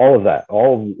Mm-hmm. all of that,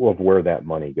 all of where that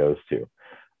money goes to.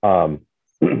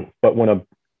 But when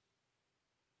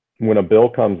a bill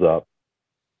comes up,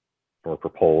 or a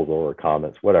proposal or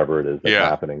comments, whatever it is that's Yeah.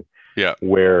 happening, Yeah.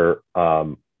 where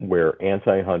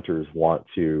anti-hunters want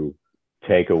to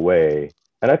take away,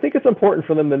 and I think it's important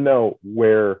for them to know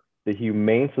where the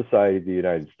Humane Society of the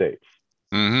United States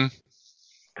Mm-hmm.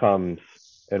 comes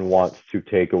and wants to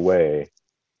take away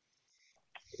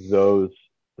the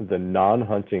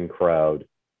non-hunting crowd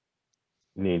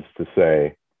needs to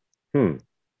say,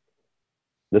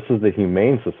 this is the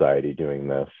Humane Society doing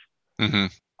this. Mm-hmm.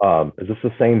 Is this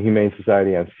the same Humane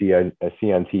Society I see on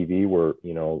TV where,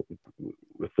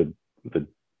 with the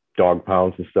dog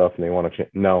pounds and stuff, and they want to change?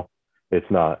 No, it's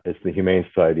not. It's the Humane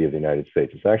Society of the United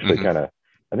States. It's actually Mm-hmm.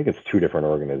 I think it's two different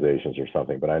organizations or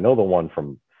something, but I know the one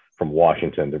from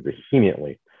Washington, they're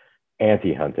vehemently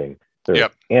anti-hunting. They're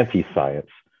Yep. anti-science.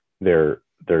 They're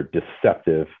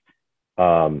deceptive.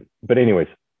 But anyways,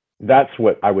 that's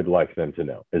what I would like them to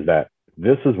know, is that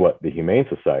this is what the Humane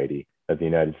Society of the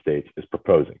United States is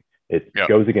proposing. It Yep.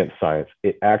 goes against science.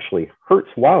 It actually hurts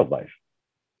wildlife.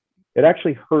 It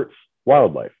actually hurts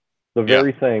wildlife. The Yeah.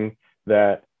 very thing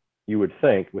that you would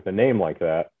think with a name like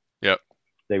that, Yep.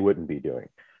 they wouldn't be doing.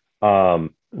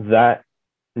 That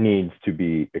needs to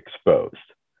be exposed.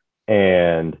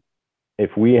 And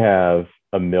if we have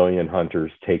a million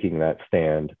hunters taking that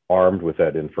stand, armed with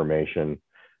that information,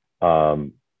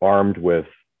 armed with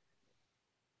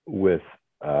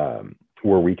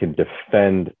where we can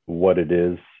defend what it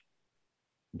is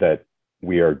that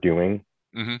we are doing,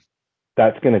 Mm-hmm.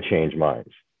 that's going to change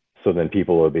minds. So then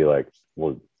people will be like,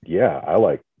 well, yeah, I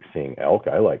like seeing elk.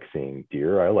 I like seeing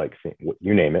deer. I like seeing,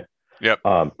 you name it. Yep.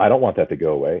 I don't want that to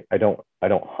go away. I don't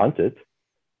hunt it,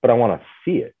 but I want to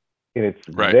see it. And it's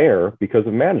Right. there because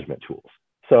of management tools.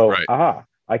 So, Right.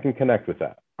 I can connect with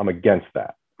that. I'm against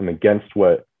that. I'm against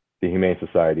what the Humane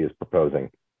Society is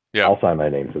proposing. Yep. I'll sign my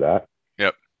name to that.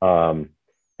 Yep.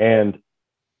 And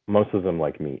most of them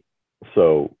like meat.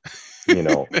 So,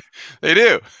 They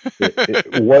do.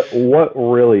 what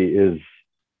really is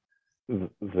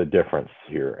the difference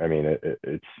here? I mean,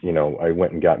 it's, I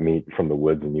went and got meat from the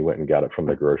woods and you went and got it from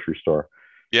the grocery store.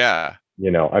 Yeah.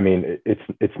 I mean,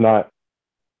 it's not,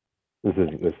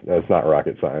 that's not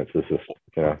rocket science. This is,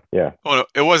 yeah. Well,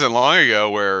 it wasn't long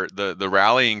ago where the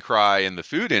rallying cry in the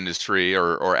food industry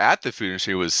or at the food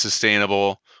industry was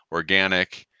sustainable,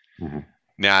 organic, Mm-hmm.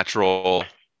 natural,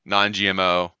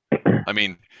 non-GMO. I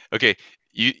mean, okay,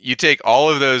 you take all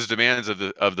of those demands of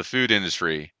the food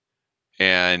industry,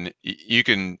 and you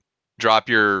can drop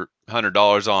your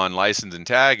 $100 on license and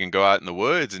tag and go out in the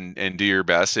woods and do your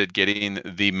best at getting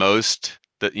the most,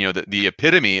 the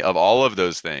epitome of all of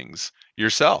those things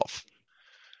yourself.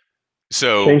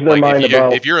 So Change their like mind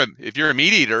about. if you're a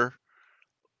meat eater,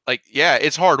 like, yeah,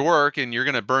 it's hard work and you're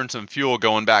going to burn some fuel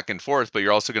going back and forth, but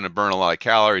you're also going to burn a lot of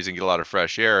calories and get a lot of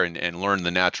fresh air and learn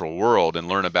the natural world and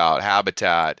learn about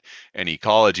habitat and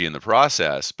ecology in the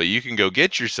process. But you can go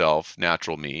get yourself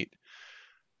natural meat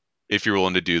if you're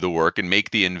willing to do the work and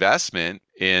make the investment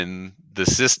in the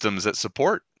systems that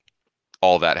support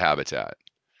all that habitat.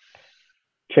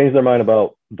 Change their mind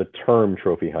about the term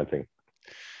trophy hunting.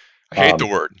 I hate the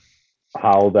word.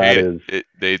 How I that hate is. it.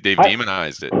 They've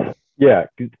demonized it. Yeah,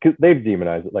 because they've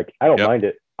demonized it. Like, I don't Yep. mind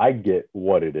it. I get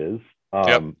what it is.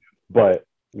 Yep. But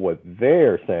what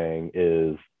they're saying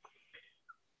is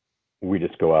we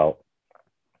just go out,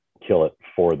 kill it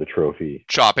for the trophy,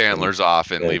 Chop antlers off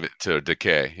and leave it to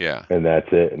decay. Yeah. and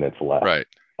that's it, and it's left. Right.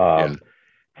 Yeah.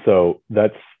 So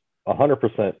that's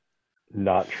 100%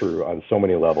 not true on so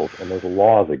many levels, and there's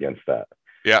laws against that.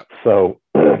 Yeah. So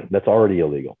that's already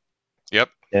illegal.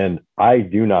 Yep. And I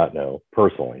do not know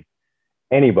personally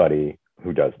anybody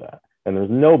who does that. And there's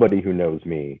nobody who knows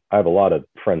me. I have a lot of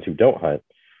friends who don't hunt.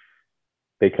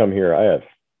 They come here. I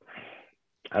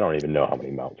don't even know how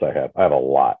many mounts I have. I have a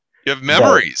lot. You have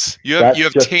memories. You have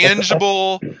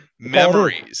tangible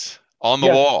memories on the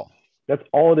wall. That's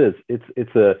all it is. It's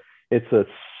the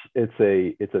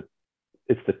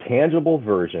tangible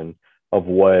version of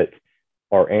what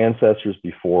our ancestors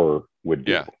before would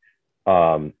do. Yeah.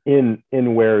 In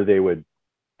where they would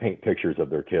paint pictures of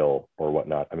their kill or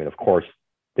whatnot. I mean, of course,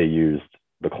 they used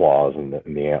the claws and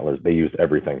the antlers. They used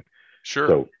everything. Sure.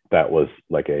 So that was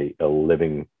like a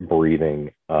living,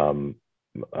 breathing,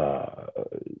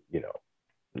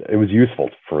 it was useful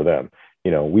for them.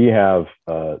 We have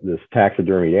this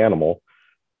taxidermied animal.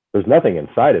 There's nothing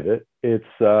inside of it. It's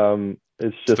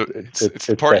just it's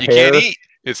the part you can't eat.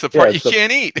 It's the part you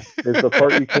can't eat. It's the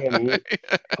part you can't eat.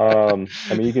 I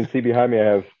mean, you can see behind me,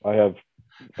 I have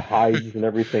hides and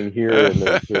everything here, and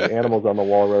there's animals on the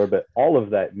wall, right? But all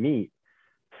of that meat,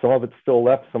 some of it's still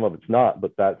left, some of it's not,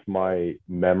 but that's my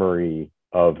memory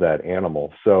of that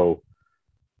animal. So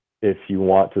if you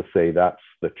want to say that's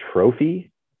the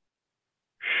trophy,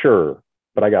 sure,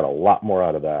 but I got a lot more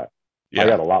out of that. Yeah. I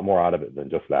got a lot more out of it than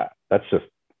just that. That's just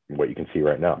what you can see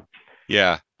right now.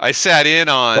 Yeah. I sat in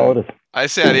on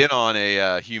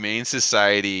a Humane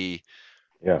Society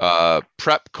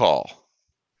prep call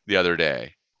the other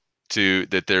day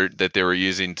that they were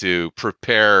using to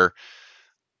prepare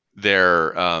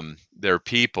their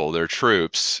people, their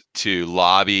troops, to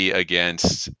lobby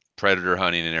against predator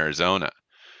hunting in Arizona.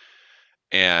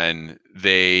 And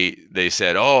they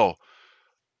said, "Oh,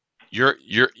 you're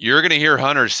going to hear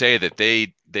hunters say that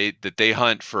they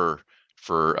hunt for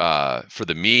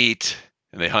the meat,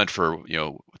 and they hunt for,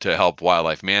 to help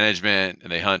wildlife management,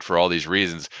 and they hunt for all these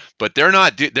reasons, but they're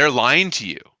lying to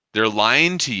you. They're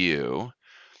lying to you,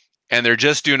 and they're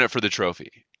just doing it for the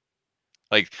trophy."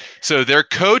 Like, so they're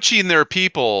coaching their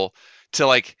people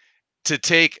to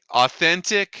take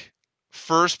authentic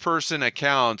first person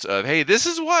accounts of, hey, this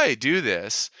is why I do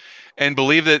this, and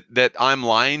believe that I'm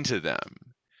lying to them.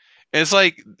 And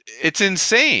it's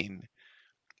insane.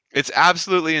 It's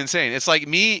absolutely insane. It's like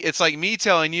me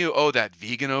telling you, oh, that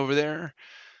vegan over there,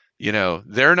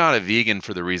 they're not a vegan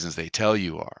for the reasons they tell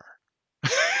you are.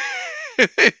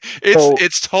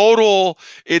 It's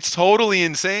totally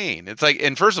insane. It's like,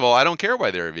 and first of all, I don't care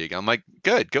why they're a vegan. I'm like,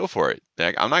 good, go for it.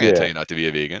 I'm not going to tell you not to be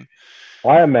a vegan.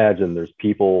 I imagine there's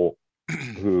people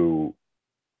who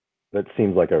that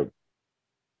seems kind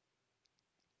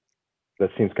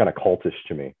of cultish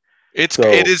to me.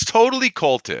 It is totally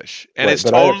cultish, and it's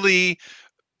totally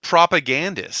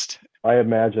propagandist. I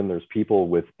imagine there's people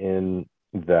within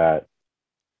that,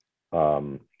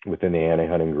 within the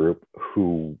anti-hunting group,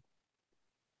 who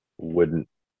wouldn't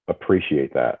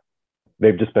appreciate that.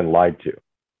 They've just been lied to.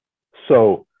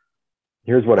 So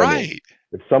here's what I mean.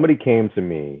 If somebody came to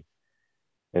me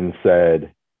and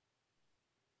said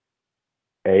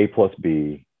A plus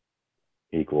B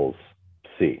equals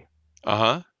C.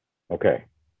 Okay.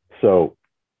 So,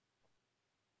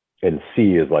 and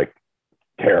C is like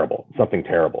terrible, something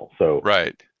terrible. So,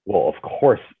 well, of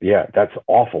course, yeah, that's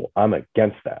awful. I'm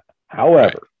against that.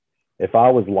 However, if I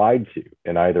was lied to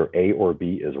and either A or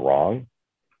B is wrong,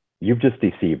 you've just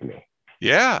deceived me.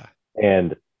 Yeah.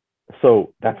 And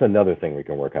so that's another thing we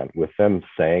can work on with them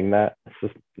saying that.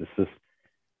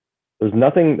 There's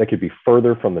nothing that could be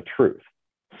further from the truth.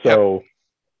 So,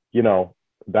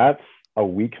 that's a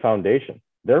weak foundation.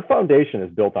 Their foundation is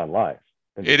built on lies.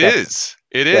 It is.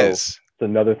 It's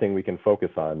another thing we can focus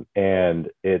on.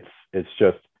 And it's It's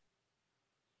just,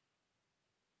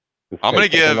 I'm going to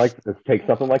give, let's take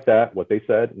something like that, what they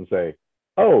said, and say,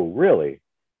 oh, really?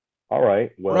 All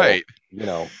right. Well, right.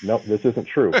 nope, this isn't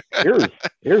true.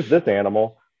 Here's this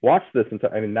animal. Watch this.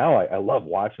 I mean, now I love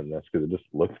watching this because it just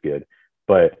looks good.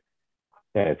 But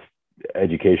and it's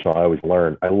educational. I always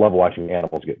learn. I love watching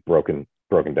animals get broken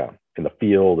down in the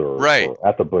field Right. or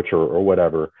at the butcher or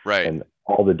whatever, Right. and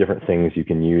all the different things you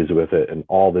can use with it, and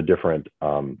all the different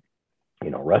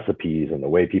recipes and the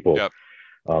way people Yep.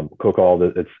 cook all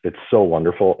the. It's so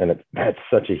wonderful, and that's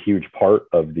such a huge part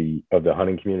of the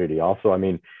hunting community. Also, I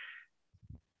mean,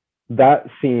 that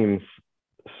seems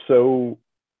so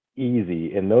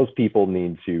easy, and those people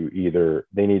need to either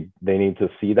they need to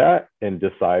see that and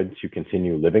decide to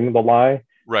continue living the lie,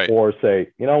 Right. or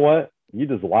say, you know what, you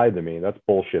just lied to me, that's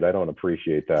bullshit, I don't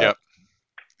appreciate that, Yep.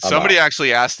 I'm Somebody out.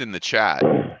 actually asked in the chat.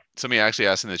 Somebody actually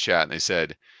asked in the chat, and they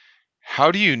said, "How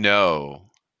do you know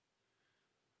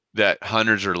that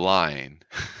hunters are lying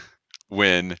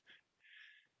when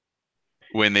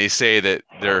they say that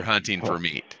they're hunting for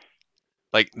meat?"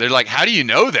 Like they're like, "How do you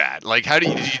know that? Like, how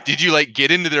did you like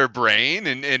get into their brain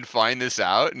and find this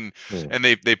out?" Hmm. And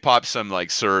they pop some like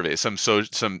survey, some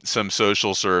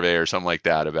social survey or something like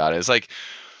that about it. It's like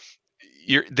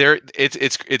you're there.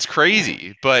 It's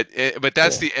crazy, but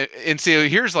that's Yeah. the and so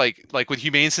here's like with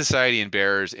Humane Society and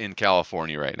bears in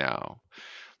California right now,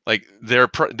 like their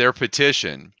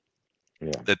petition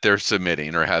Yeah. that they're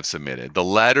submitting or have submitted, the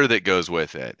letter that goes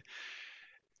with it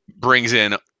brings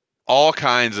in all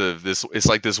kinds of this. It's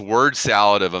like this word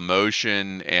salad of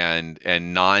emotion and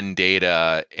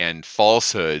non-data and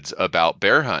falsehoods about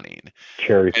bear hunting.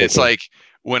 Cherry And it's picking. like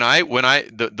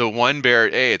the one bear,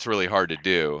 A, it's really hard to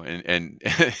do, and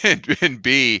and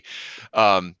B,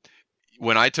 um,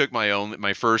 when I took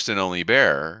my first and only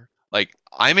bear, like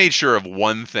I made sure of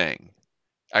one thing,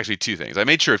 actually two things. I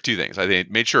made sure of two things.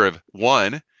 Made sure of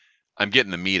one, I'm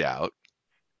getting the meat out,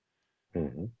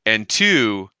 Mm-hmm. and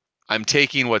two, I'm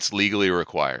taking what's legally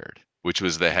required, which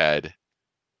was the head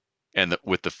and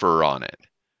with the fur on the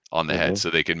head, Mm-hmm. so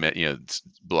they can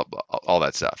blah blah all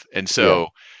that stuff. And Yeah. so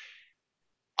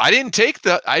I didn't take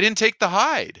the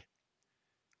hide.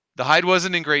 The hide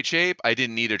wasn't in great shape. I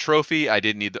didn't need a trophy. I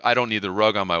don't need the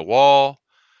rug on my wall.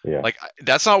 Yeah. Like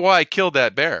that's not why I killed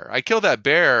that bear. I killed that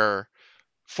bear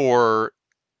for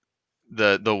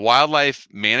the wildlife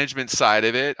management side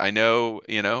of it. I know,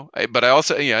 but I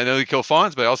also, I know they kill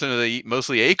fawns, but I also know they eat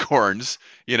mostly acorns,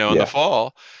 in the Yeah.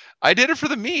 fall. I did it for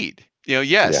the meat.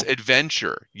 Yes, Yeah.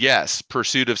 adventure. Yes,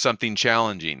 pursuit of something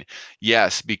challenging.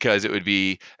 Yes, because it would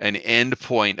be an end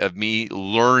point of me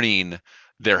learning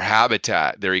their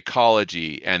habitat, their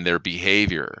ecology, and their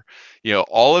behavior.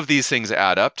 All of these things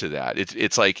add up to that.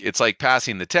 It's like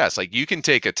passing the test. Like you can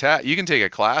take a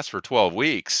class for 12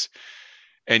 weeks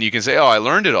and you can say, "Oh, I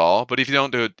learned it all," but if you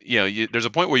don't do it, there's a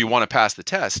point where you want to pass the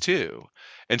test too.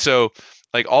 And so,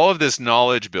 like all of this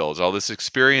knowledge builds, all this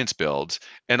experience builds,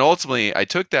 and ultimately, I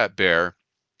took that bear.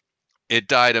 It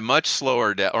died a much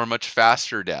slower death or a much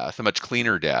faster death, a much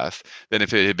cleaner death than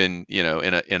if it had been,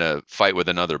 in a fight with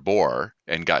another boar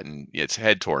and gotten its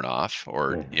head torn off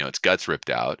or Mm-hmm. its guts ripped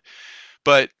out.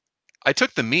 But I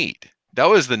took the meat. That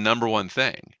was the number one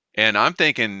thing. And I'm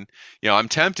thinking, I'm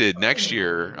tempted next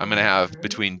year. I'm going to have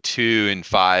between 2 and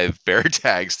 5 bear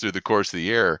tags through the course of the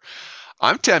year.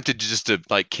 I'm tempted just to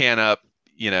like can up,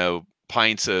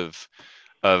 pints of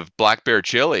black bear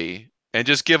chili and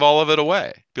just give all of it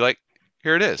away. Be like,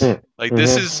 here it is. Like Mm-hmm.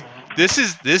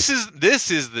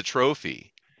 this is the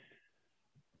trophy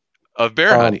of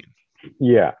bear um hunting.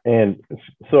 yeah, and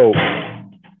so,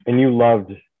 and you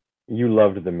loved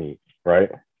the meat, right?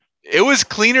 It was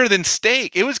cleaner than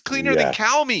steak. It was cleaner than Yes,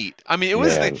 cow meat. I mean,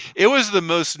 man. it was the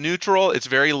most neutral. It's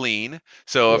very lean.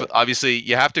 So Yeah. obviously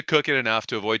you have to cook it enough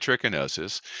to avoid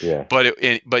trichinosis, Yeah.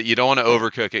 but you don't want to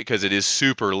overcook it because it is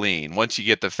super lean. Once you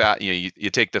get the fat, you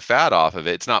take the fat off of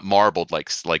it. It's not marbled like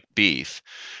beef.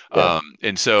 Yeah.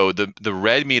 And so the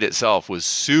red meat itself was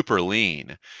super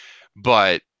lean,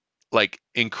 but like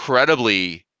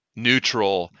incredibly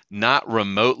neutral, not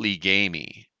remotely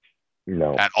gamey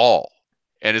No. at all.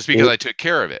 And it's because I It took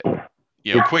care of it,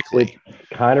 it quickly.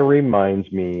 kind of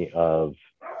reminds me of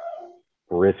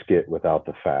brisket without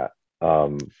the fat.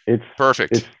 It's it's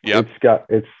Perfect. Yep. it's got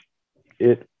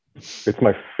it it's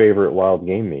my favorite wild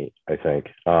game meat, I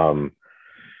think. And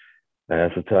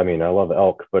I mean, I love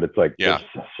elk, but it's like Yeah.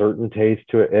 there's a certain taste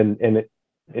to it,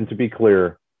 and to be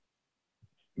clear,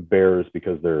 bears,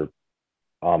 because they're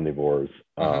omnivores,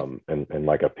 Hmm. and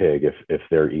like a pig, if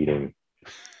they're eating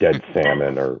dead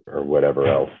salmon or whatever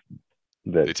else,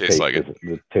 They taste like it.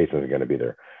 the taste isn't going to be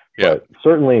there. Yeah. But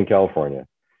certainly in California,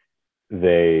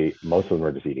 most of them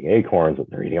are just eating acorns, and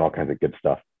they're eating all kinds of good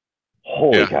stuff.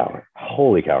 Holy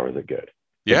cow, is it good?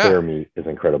 The bear meat is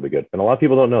incredibly good, and a lot of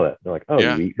people don't know that. They're like, oh,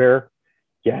 you eat bear?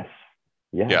 Yes,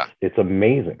 it's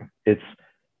amazing. It's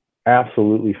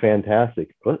absolutely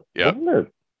fantastic. Wasn't there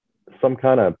some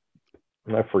kind of,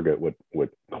 I forget what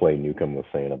Clay Newcomb was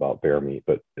saying about bear meat,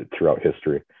 but throughout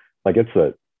history, like it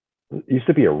used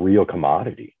to be a real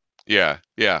commodity. Yeah.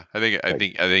 I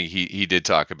think he did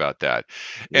talk about that.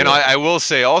 And I will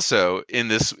say also in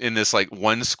this like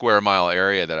 1 square mile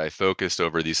area that I focused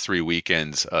over these 3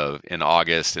 weekends in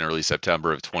August and early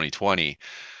September of 2020,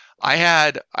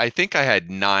 I think I had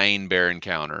 9 bear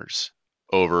encounters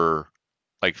over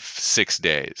like 6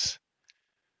 days.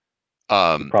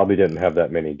 You probably didn't have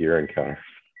that many deer encounters.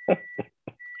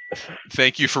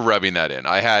 Thank you for rubbing that in.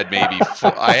 I had maybe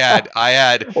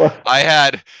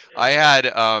I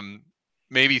had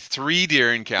maybe 3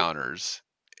 deer encounters.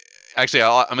 Actually,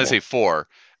 I'm going to say 4.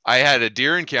 I had a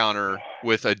deer encounter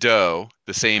with a doe,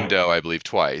 the same doe, I believe,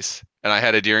 twice, and I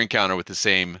had a deer encounter with the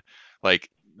same like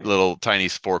little tiny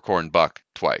 4-corn buck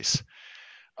twice.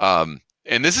 And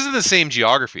this is in the same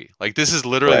geography. Like this is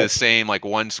literally the same like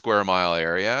 1 square mile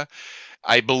area.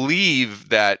 I believe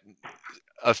that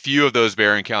a few of those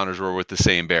bear encounters were with the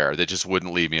same bear that just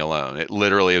wouldn't leave me alone. It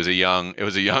was a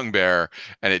young bear,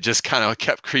 and it just kind of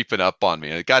kept creeping up on me.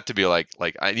 And it got to be like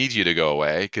I need you to go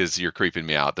away because you're creeping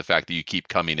me out. The fact that you keep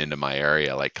coming into my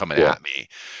area, like coming at me,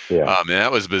 and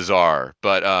that was bizarre.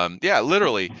 But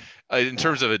literally, in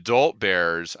terms of adult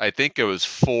bears, I think it was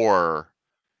 4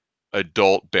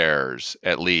 adult bears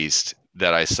at least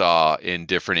that I saw in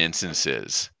different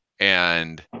instances,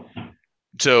 and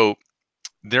so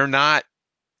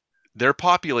their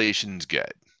population's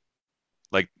good.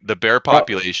 Like the bear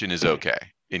population is okay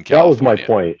in California. That was my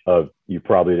point of you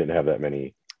probably didn't have that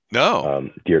many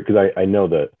deer, because I know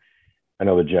the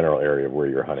general area of where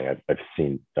you're hunting. I've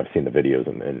seen the videos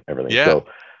and everything. Yeah. So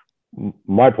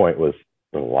my point was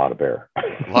there's a lot of bear.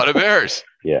 A lot of bears.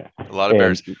 Yeah. A lot of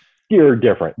bears. Deer are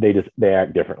different. They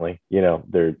act differently.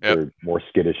 They're more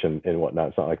skittish and whatnot.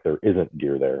 It's not like there isn't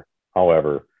deer there.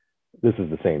 However, this is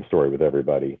the same story with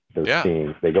everybody. They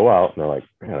go out and they're like,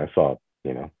 man, I saw,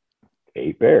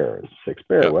 8 bears, 6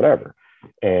 bear, whatever.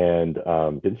 And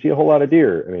didn't see a whole lot of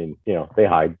deer. I mean, they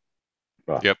hide.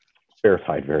 Bears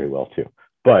hide very well too.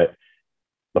 But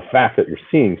the fact that you're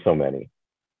seeing so many,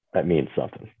 that means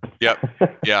something. Yeah,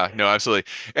 no, absolutely.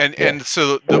 And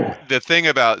so the thing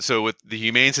about, with the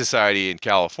Humane Society in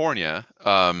California,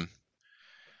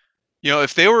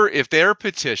 if their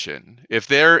petition, if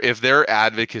their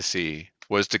advocacy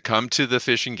was to come to the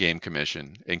Fish and Game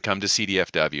Commission and come to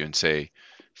CDFW and say,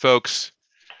 folks,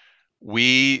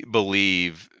 we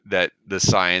believe that the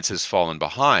science has fallen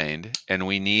behind and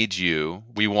we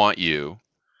want you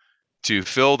to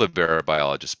fill the bear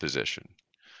biologist position.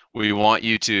 We want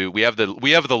you to. We have the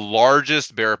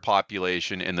largest bear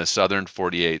population in the southern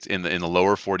 48, in the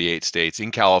lower 48 states,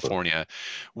 in California.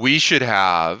 We should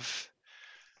have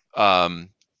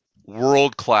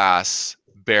world-class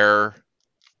bear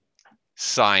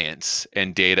science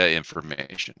and data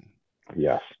information.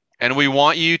 Yes. And we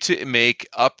want you to make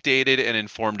updated and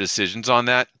informed decisions on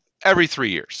that every 3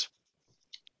 years.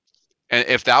 And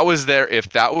if that was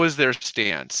their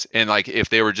stance, and like if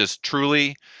they were just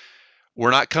truly,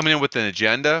 we're not coming in with an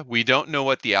agenda. We don't know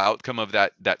what the outcome of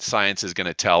that science is going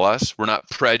to tell us. We're not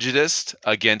prejudiced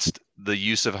against the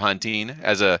use of hunting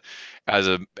as a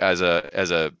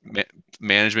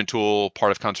management tool,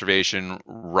 part of conservation,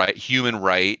 right, human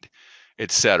right,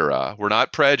 etc. We're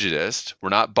not prejudiced. We're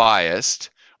not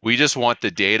biased. We just want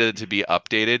the data to be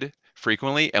updated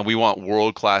frequently, and we want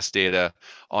world-class data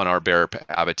on our bear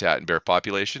habitat and bear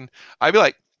population. I'd be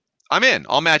like, I'm in.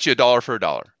 I'll match you $1 for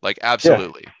 $1. Like,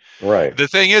 absolutely. Yeah, right. The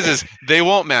thing is they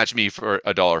won't match me for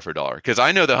 $1 for $1, because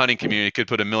I know the hunting community could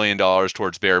put $1 million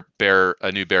towards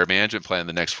a new bear management plan in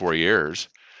the next 4 years.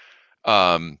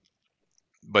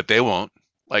 But they won't.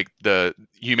 Like, the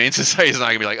Humane Society is not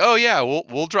gonna be like, oh yeah,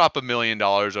 we'll drop $1 million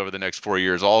over the next 4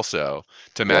 years also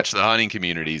to match the hunting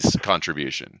community's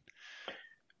contribution.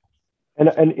 And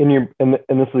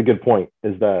this is a good point,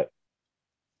 is that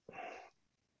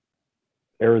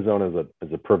Arizona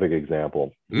is a perfect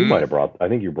example. I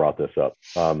think you brought this up.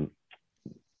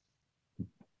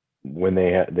 When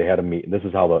they had a meet, this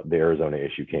is how the Arizona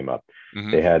issue came up.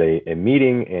 Mm-hmm. They had a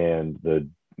meeting, and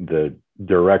the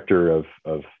director of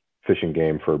Fish and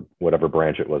Game, for whatever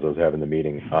branch it was having the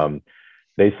meeting,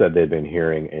 they said they'd been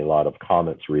hearing a lot of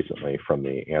comments recently from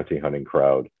the anti-hunting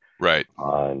crowd, right?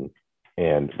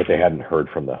 But they hadn't heard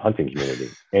from the hunting community.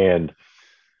 And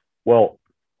well,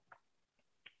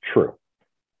 true.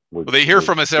 They hear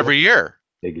from us every year.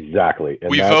 Exactly. And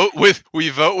We that's,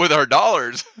 vote with our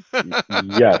dollars.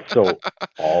 yes. So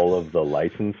all of the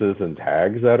licenses and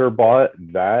tags that are bought,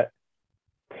 that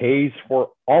pays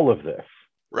for all of this.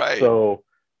 Right. So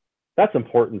that's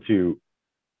important to,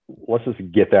 let's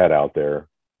just get that out there.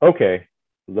 Okay,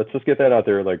 let's just get that out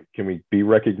there. Like, can we be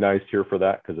recognized here for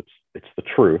that? Because it's the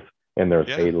truth, and there's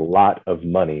Yeah. a lot of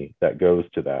money that goes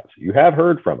to that. So you have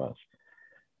heard from us,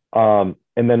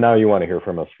 and then now you want to hear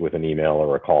from us with an email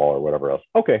or a call or whatever else.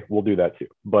 Okay, we'll do that too.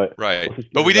 But Right. let's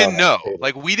just But get we it out didn't on know. the table.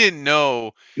 Like we didn't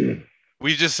know.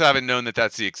 We just haven't known that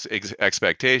that's the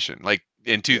expectation. Like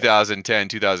in Yeah, 2010,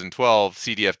 2012,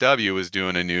 CDFW was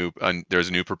doing there's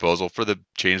a new proposal for the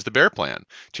change the bear plan,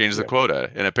 change the yeah,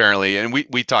 quota. And apparently, and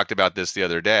we talked about this the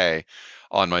other day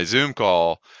on my Zoom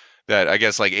call, that I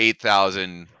guess like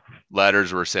 8,000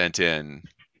 letters were sent in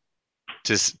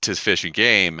to Fish and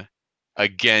Game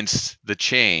against the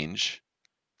change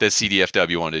that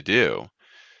CDFW wanted to do.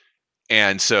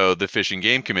 And so the Fish and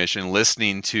Game Commission,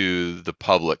 listening to the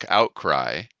public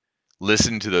outcry,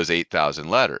 listened to those 8,000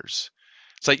 letters.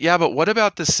 It's like, yeah, but what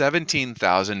about the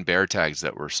 17,000 bear tags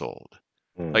that were sold?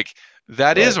 mm, Like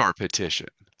that is right. our petition.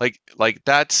 Like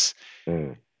that's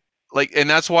Mm, like, and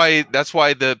that's why it's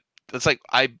like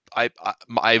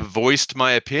I voiced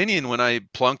my opinion when I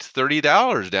plunked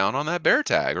 $30 down on that bear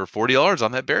tag, or $40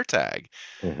 on that bear tag.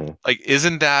 mm-hmm. Like,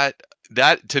 isn't that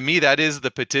to me, that is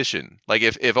the petition? Like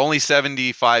if only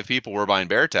 75 people were buying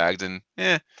bear tags, and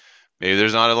maybe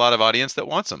there's not a lot of audience that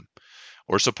wants them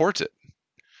or supports it.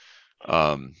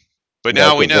 Um, but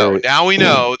That's a very, now we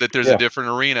know that there's a yeah. different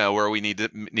arena where we need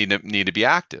to be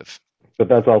active. But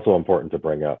that's also important to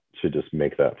bring up, to just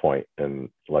make that point and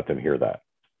let them hear that.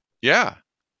 Yeah,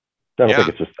 I don't think yeah,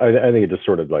 it's just. I think it just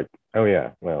sort of like, oh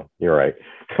yeah, well, you're right.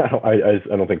 I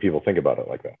don't think people think about it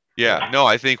like that. yeah. No,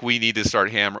 I think we need to start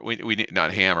hammer. We need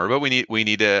not hammer, but we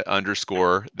need to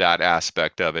underscore that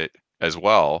aspect of it as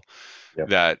well. Yep.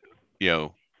 That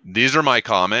these are my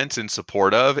comments in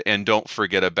support of, and don't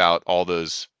forget about all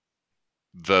those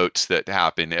votes that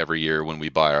happen every year when we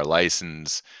buy our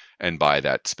license and buy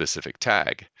that specific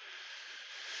tag.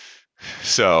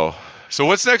 So, so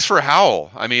what's next for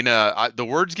Howl? I mean, the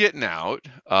word's getting out.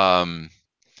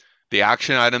 The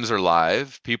action items are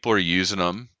live. People are using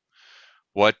them.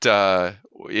 What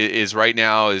is right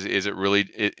now? Is it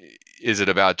really? Is it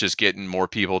about just getting more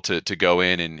people to go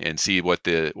in and see what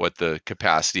the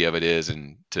capacity of it is,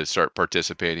 and to start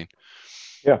participating?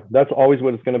 Yeah, that's always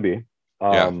what it's going to be.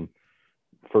 Yeah.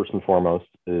 First and foremost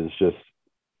is just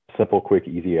simple, quick,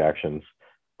 easy actions.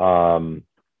 Um,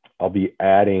 I'll be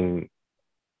adding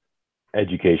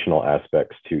educational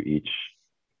aspects to each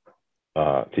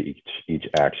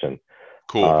action.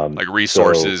 Cool. Like So,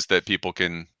 resources that people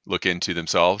can look into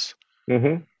themselves.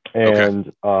 mhm. Okay.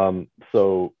 And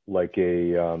so like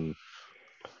a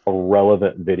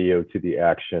relevant video to the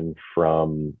action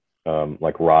from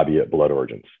like Robbie at Blood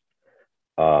Origins.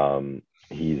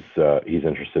 He's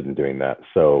interested in doing that.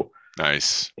 So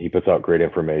Nice. he puts out great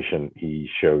information. He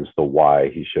shows the why.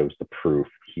 He shows the proof.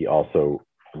 He also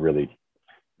really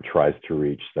tries to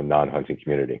reach the non-hunting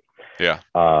community. Yeah.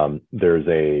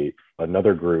 There's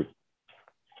another group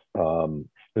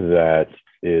that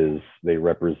they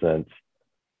represent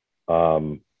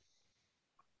um,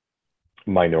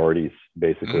 minorities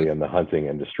basically Mm-hmm. in the hunting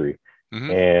industry,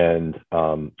 Mm-hmm.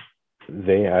 and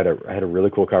they had a really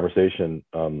cool conversation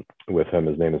with him.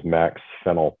 His name is Max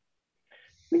Fennel. I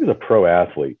think he's a pro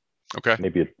athlete, Okay.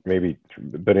 maybe,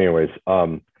 but anyways,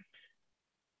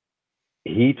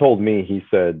 he told me, he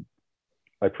said,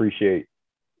 I appreciate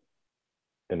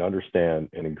and understand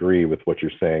and agree with what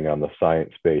you're saying on the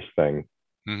science-based thing.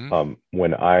 Mm-hmm.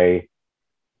 When I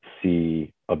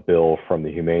see a bill from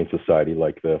the Humane Society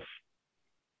like this,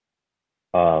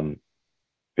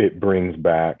 it brings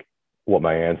back what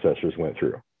my ancestors went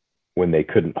through when they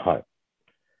couldn't hunt,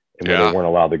 and when they Yeah. weren't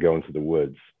allowed to go into the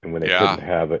woods, and when they couldn't Yeah.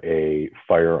 have a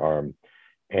firearm,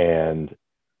 and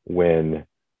when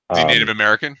Is he Native um,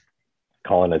 American?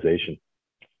 colonization.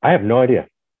 I have no idea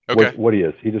Okay. what he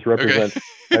is. He just Okay. represents.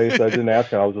 I didn't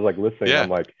ask him. I was just like listening, and Yeah. I'm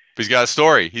like, But he's got a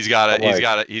story. I'm like,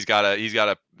 He's got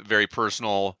a very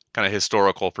personal kind of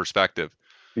historical perspective.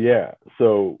 yeah.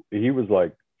 So he was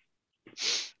like,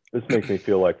 this makes me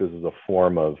feel like this is a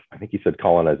form of, I think he said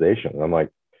colonization. And I'm like,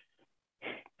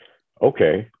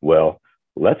 okay, well,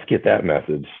 let's get that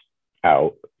message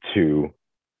out to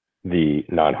the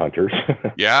non-hunters.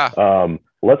 Yeah.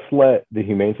 Let's let the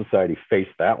Humane Society face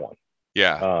that one.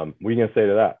 Yeah. What are you gonna say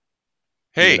to that?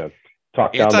 You're Hey, gonna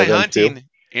talk down to them too?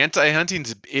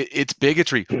 anti-hunting's it's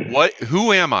bigotry.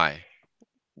 Who am I?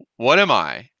 What am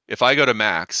I if I go to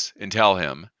Max and tell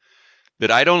him that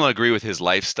I don't agree with his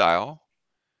lifestyle,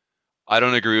 I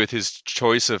don't agree with his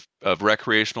choice of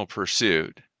recreational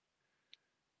pursuit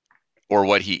or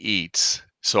what he eats.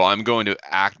 So I'm going to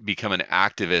become an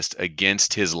activist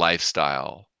against his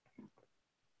lifestyle.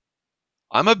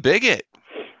 I'm a bigot.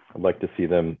 I'd like to see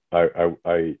them.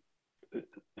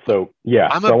 So yeah.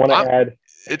 I'm So I a want to I'm add.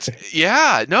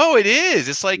 no, it is.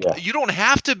 It's like Yeah. you don't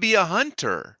have to be a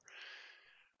hunter.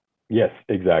 Yes.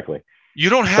 Exactly. You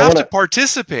don't So I have want to to.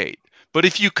 participate. But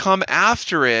if you come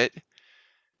after it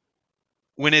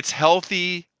when it's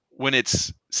healthy, when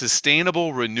it's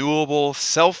sustainable, renewable,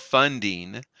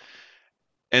 self-funding,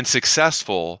 and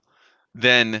successful,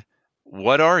 then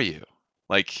what are you?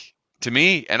 Like to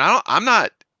me, and I'm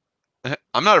not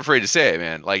afraid to say it,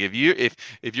 man. Like if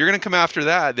you're gonna come after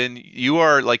that, then you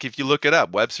are like if you look it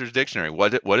up, Webster's dictionary,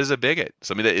 what is a bigot?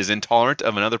 Somebody that is intolerant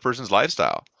of another person's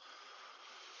lifestyle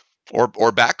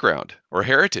or background or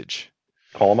heritage.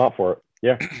 Call them out for it.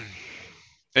 Yeah.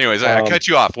 Anyways, I Um. cut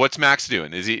you off. What's Max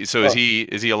doing? Oh. Is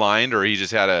he aligned or he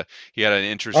just he had an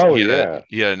interest Oh yeah.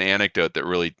 he had an anecdote that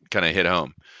really kind of hit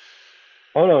home.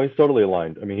 Oh no, he's totally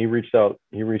aligned. I mean, he reached out.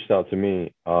 He reached out to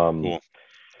me. Cool.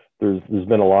 There's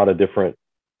been a lot of different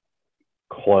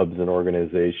clubs and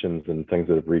organizations and things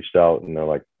that have reached out, and they're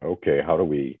like, okay, how do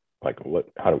we like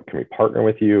what? Can we partner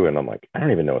with you? And I'm like, I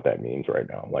don't even know what that means right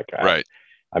now. I'm like, Right.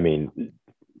 I mean,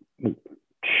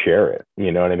 share it.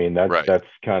 You know what I mean? Right. That's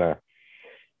kind of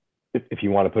if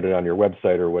you want to put it on your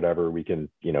website or whatever, we can,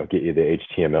 get you the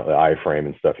HTML, the iframe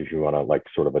and stuff. If you want to like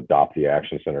sort of adopt the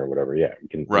action center or whatever, yeah, we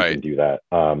Right. can do that.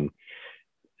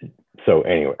 So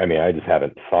anyway, I mean, I just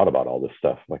haven't thought about all this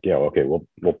stuff. Like, yeah, okay, we'll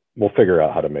figure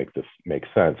out how to make this make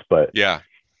sense. But Yeah.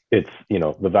 it's,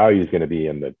 the value is going to be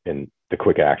in the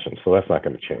quick action. So that's not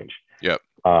going to change. Yep.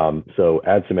 So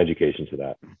add some education to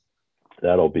that.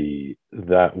 That will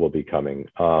be coming.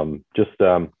 Just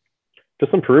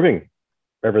improving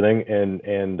everything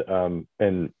and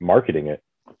marketing it,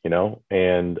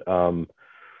 and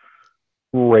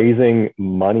raising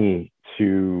money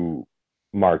to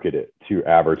market it, to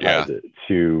advertise it,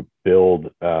 to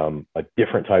build a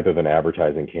different type of an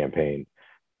advertising campaign.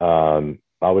 I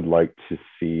would like to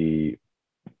see,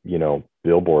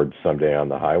 billboards someday on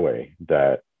the highway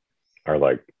that are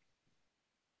like,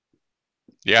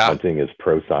 hunting is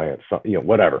pro science,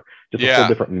 whatever. Just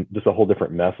a whole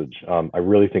different message. I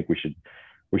really think we should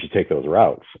take those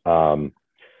routes. Why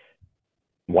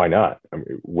not? I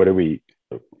mean, what do we?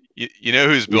 You know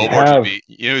whose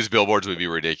billboards would be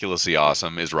ridiculously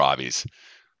awesome is Robbie's.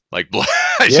 Like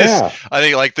I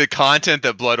think like the content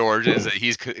that Blood Origins that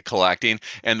he's collecting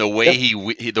and the way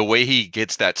he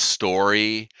gets that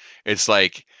story, it's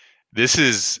like this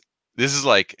is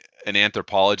like an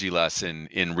anthropology lesson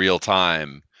in real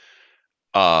time.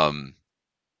 And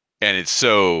it's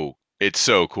so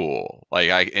cool. Like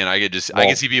I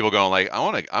can see people going like I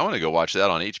want to go watch that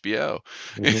on HBO.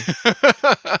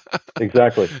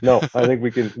 Exactly. No, I think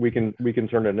we can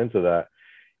turn it into that.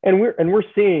 And we're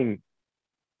seeing,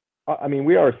 I mean,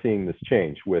 we are seeing this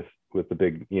change with the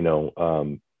big, Joe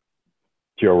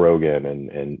Rogan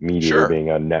and Meteor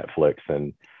being on Netflix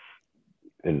and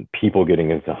people getting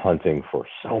into hunting for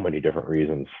so many different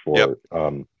reasons for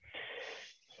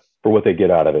what they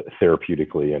get out of it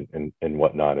therapeutically and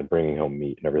whatnot, and bringing home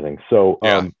meat and everything. So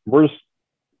we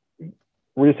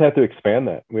just have to expand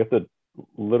that. We have to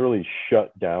literally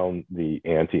shut down the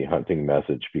anti-hunting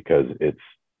message because it's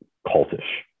cultish.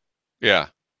 Yeah.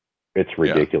 It's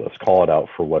ridiculous. Call it out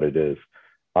for what it is.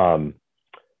 But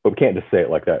we can't just say it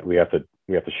like that. We have to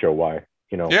show why.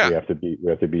 We have to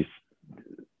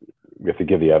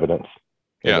give the evidence.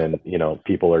 And then,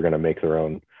 people are going to make their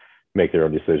own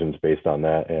decisions based on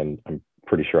that. And I'm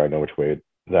pretty sure I know which way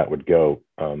that would go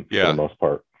for the most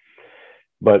part.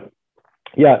 But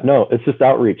no, it's just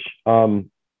outreach. The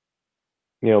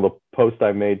post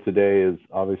I made today is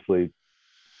obviously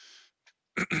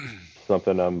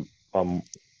something I'm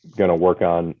going to work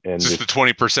on. And just the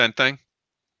 20% thing.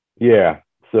 Yeah.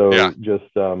 So just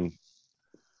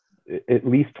at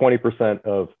least 20%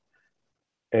 of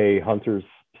a hunter's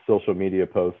social media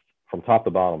post from top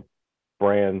to bottom,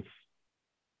 brands,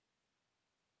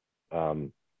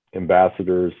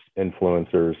 ambassadors,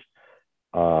 influencers,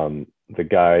 the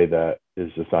guy that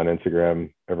is just on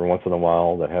Instagram every once in a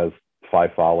while that has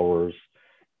 5 followers,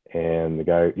 and the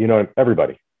guy,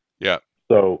 everybody. Yeah.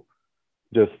 So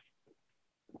just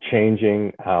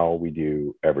changing how we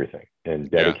do everything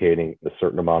and dedicating a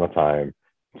certain amount of time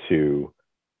to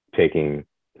taking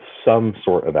some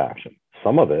sort of action.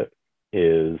 Some of it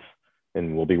is,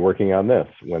 and we'll be working on this,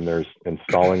 when there's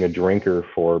installing a drinker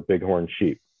for bighorn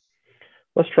sheep.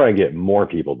 Let's try and get more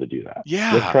people to do that.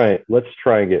 Yeah. Let's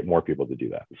try and get more people to do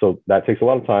that. So that takes a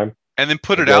lot of time. And then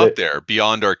put I it get out it. there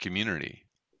beyond our community.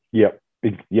 Yep.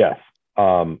 Yes.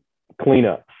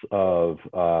 Cleanups of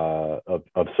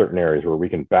certain areas where we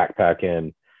can backpack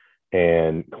in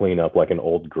and clean up like an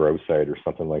old grow site or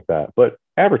something like that. But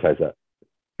advertise that,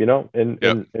 and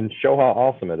Yep. show how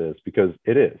awesome it is, because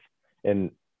it is,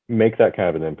 and make that kind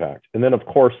of an impact. And then of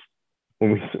course,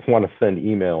 when we want to send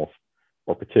emails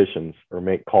or petitions or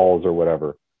make calls or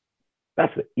whatever,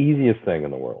 that's the easiest thing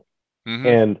in the world.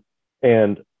 Mm-hmm.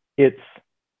 And it's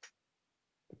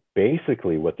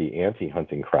basically what the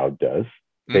anti-hunting crowd does.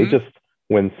 They Mm-hmm. just,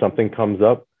 when something comes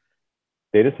up,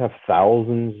 they just have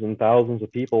thousands and thousands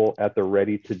of people at the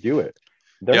ready to do it.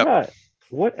 They're Yep. not,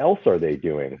 what else are they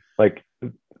doing? Like,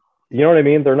 you know what I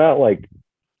mean? They're not like,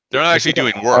 They're not this actually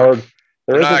isn't doing work. hard.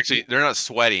 There isn't, They're not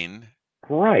sweating.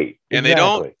 right, And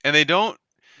exactly. they don't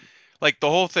like the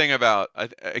whole thing about, I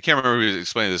can't remember who was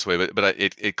explaining it this way, but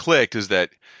it clicked is that,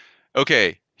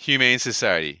 okay, humane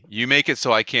society, you make it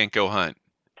so I can't go hunt.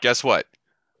 Guess what?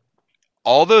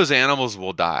 All those animals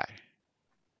will die.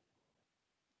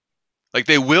 Like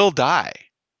they will die.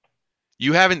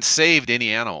 You haven't saved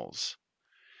any animals.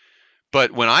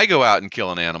 But when I go out and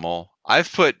kill an animal,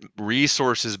 I've put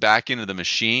resources back into the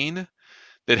machine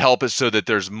that help it so that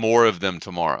there's more of them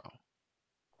tomorrow.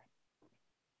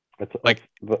 That's, Like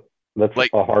that's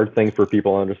like a hard thing for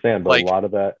people to understand, but a like lot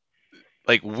of that,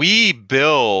 we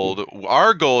build,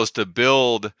 our goal is to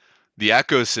build the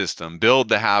ecosystem, build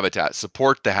the habitat,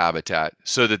 support the habitat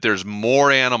so that there's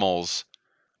more animals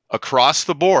across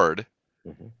the board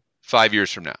mm-hmm, 5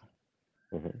 years from now.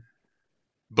 mm-hmm,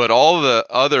 But all the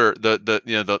other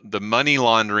the money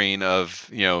laundering of,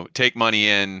 take money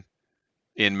in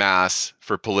mass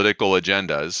for political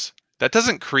agendas, that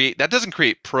doesn't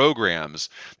create programs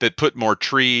that put more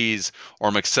trees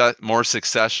or more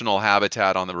successional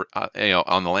habitat on the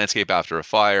on the landscape after a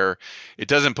fire. It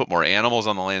doesn't put more animals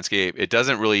on the landscape. It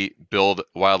doesn't really build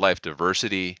wildlife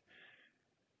diversity.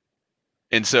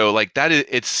 And so like that is,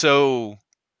 it's so,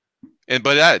 and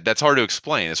but that's hard to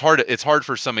explain. It's hard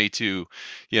for somebody to,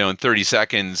 in 30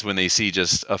 seconds when they see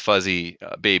just a fuzzy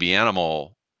baby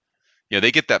animal,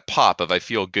 they get that pop of I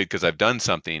feel good because I've done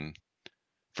something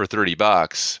for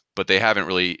 $30, but they haven't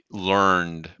really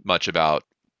learned much about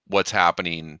what's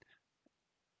happening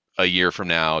a year from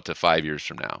now to 5 years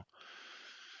from now.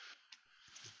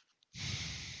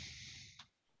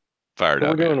 Fired so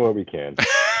we're up, man. doing what we can.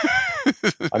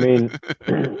 I mean,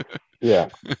 yeah,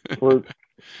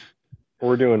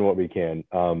 we're doing what we can.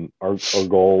 Our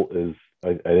goal is,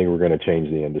 I think we're going to change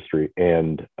the industry,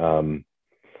 and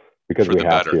because For we the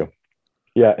have better. to.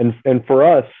 Yeah, and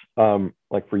for us,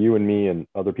 like for you and me and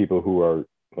other people who are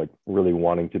like really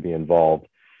wanting to be involved,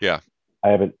 Yeah. I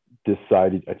haven't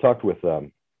decided. I spoke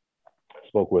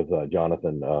with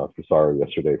Jonathan Fusaro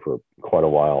yesterday for quite a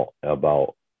while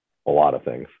about a lot of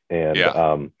things, and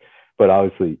Yeah. but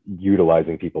obviously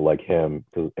utilizing people like him,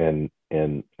 and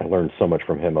I learned so much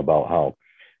from him about how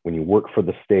when you work for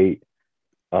the state,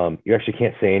 you actually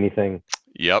can't say anything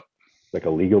Yep. like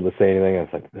illegal to say anything. And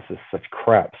it's like, this is such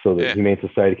crap. So that Yeah. Humane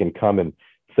Society can come and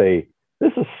say,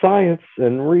 this is science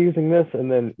and we're using this.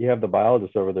 And then you have the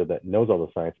biologist over there that knows all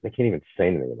the science. They can't even say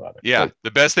anything about it. Yeah. Like,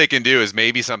 The best they can do is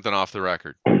maybe something off the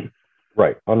record.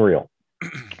 right, unreal.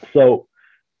 So,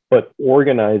 but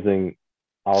organizing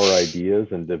our ideas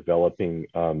and developing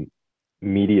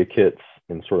media kits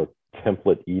and sort of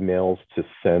template emails to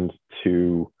send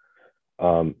to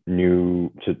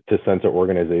to send to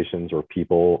organizations or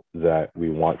people that we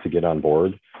want to get on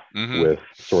board Mm-hmm. with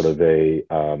sort of a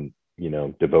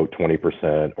devote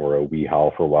 20% or a we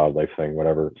howl for wildlife thing,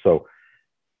 whatever. So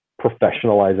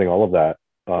professionalizing all of that,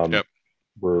 Yep.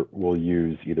 we'll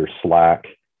use either Slack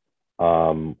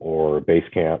or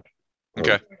Basecamp, or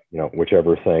Okay.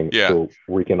 whichever thing, Yeah. so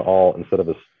we can all, instead of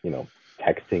us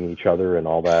texting each other and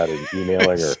all that and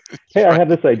emailing, or hey, I Right. have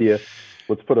this idea,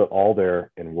 let's put it all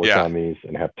there and work Yeah. on these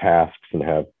and have tasks and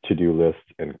have to-do lists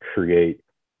and create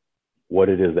what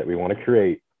it is that we want to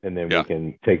create, and then we Yeah.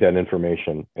 can take that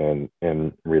information and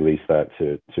release that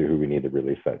to who we need to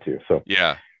release that to. So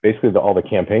Yeah. basically all the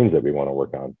campaigns that we want to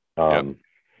work on, Yep.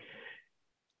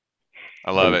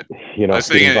 I love and it. I was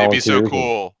thinking getting it'd be so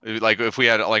volunteers. And cool, like if we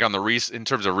had like on the in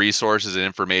terms of resources and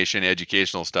information,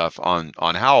 educational stuff on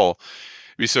Howl,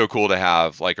 it'd be so cool to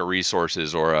have like a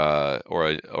resources or a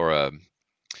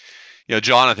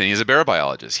Jonathan. He's a bear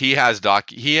biologist. He has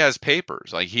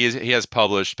papers, like he has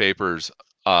published papers.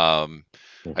 Um,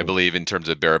 I mm-hmm, believe in terms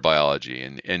of bear biology,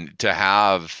 and to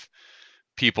have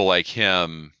people like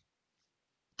him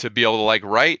to be able to like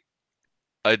write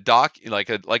a like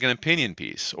an opinion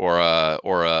piece or a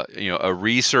a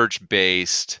research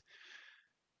based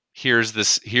here's the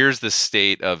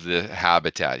state of the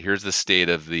habitat, here's the state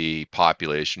of the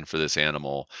population for this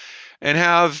animal, and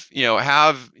have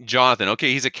Jonathan,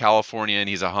 okay, he's a Californian,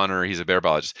 he's a hunter, he's a bear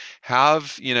biologist,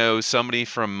 have somebody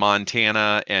from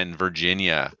Montana and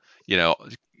Virginia, you know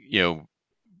you know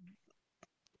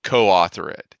co-author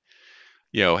it,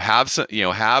 have some,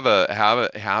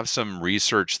 have some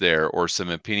research there, or some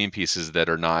opinion pieces that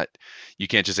are not, you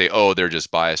can't just say, oh, they're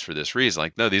just biased for this reason.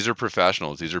 Like, no, these are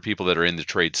professionals, these are people that are in the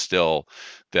trade still,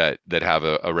 that have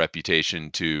a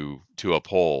reputation to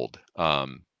uphold,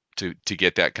 to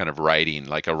get that kind of writing,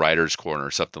 like a writer's corner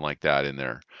or something like that in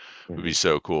there, would be Mhm.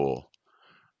 so cool.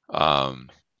 um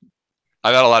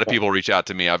I've had a lot of people reach out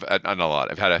to me. Not a lot.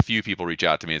 I've had a few people reach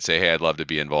out to me and say, "Hey, I'd love to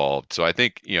be involved." So I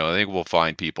think we'll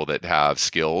find people that have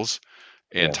skills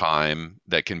and Yeah, time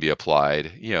that can be applied,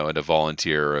 at a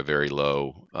volunteer or a very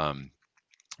low,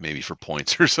 maybe for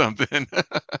points or something.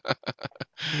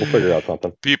 we'll figure out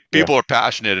something. Yeah. People are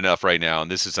passionate enough right now,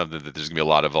 and this is something that there's gonna be a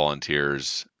lot of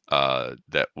volunteers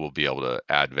that will be able to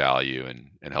add value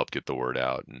and help get the word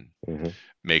out and Hmm.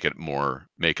 make it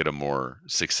a more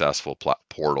successful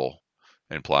portal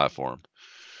and platform.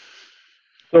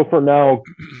 So for now,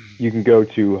 you can go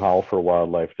to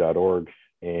howlforwildlife.org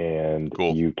and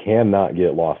Cool. you cannot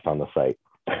get lost on the site.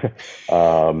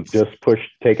 Just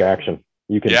take action.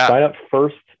 You can Yeah. sign up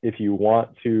first if you want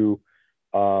to,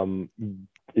 um,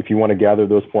 if you want to gather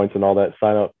those points and all that.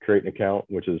 Sign up, create an account,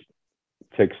 which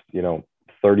takes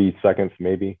 30 seconds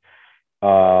maybe.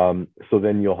 So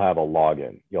then you'll have a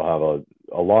login. You'll have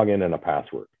a login and a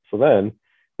password. So then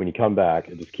when you come back,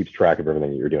 it just keeps track of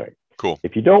everything that you're doing. Cool.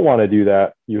 If you don't want to do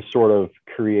that, you're sort of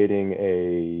creating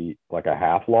a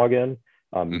half login.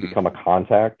 You Mm-hmm. become a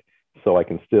contact, so I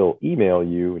can still email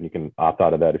you, and you can opt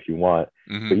out of that if you want.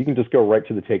 Mm-hmm. But you can just go right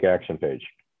to the take action page.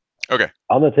 Okay.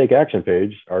 On the take action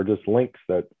page are just links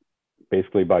that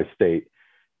basically by state.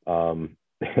 Um,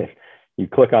 you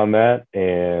click on that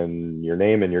and your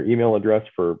name and your email address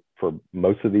for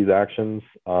most of these actions,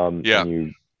 Yeah. and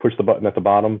you push the button at the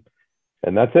bottom,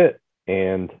 and that's it.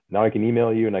 And now I can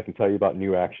email you and I can tell you about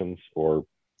new actions or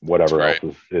That's whatever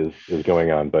else great. is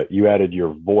going on. But you added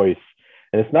your voice,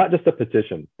 and it's not just a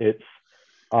petition.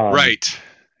 Um, Right.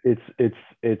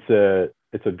 it's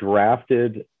a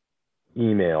drafted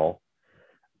email.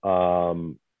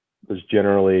 Um, there's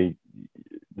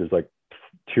like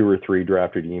two or three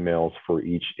drafted emails for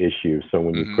each issue. So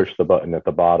when you Mm-hmm. push the button at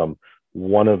the bottom,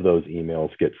 one of those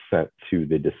emails gets sent to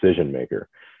the decision maker.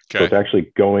 So Okay. it's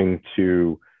actually going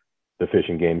to the Fish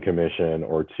and Game Commission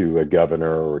or to a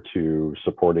governor or to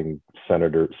sponsoring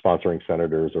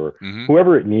senators or Mm-hmm.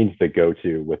 whoever it needs to go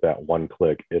to. With that one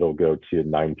click, it'll go to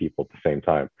 9 people at the same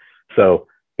time. So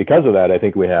because of that, I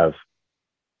think we have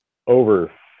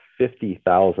over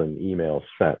 50,000 emails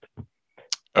sent.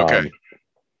 Okay.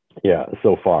 Yeah,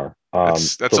 so far.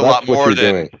 That's So a lot that's what more you're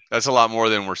than doing. that's a lot more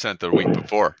than were sent the week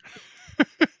before.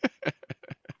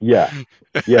 Yeah,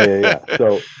 yeah.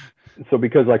 So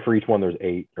because like for each one there's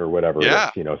 8 or whatever it is,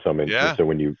 Yeah. So I mean, Yeah. so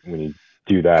when you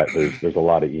do that, there's a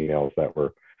lot of emails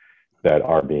that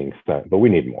are being sent, but we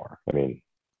need more. I mean,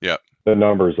 Yeah. the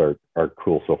numbers are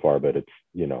cool so far, but it's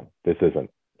this isn't.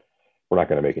 We're not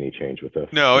going to make any change with this.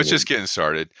 No, We it's just need. getting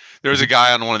started. There was a Mhm.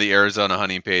 guy on one of the Arizona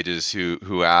hunting pages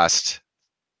who asked,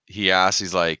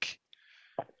 he's like,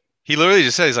 he literally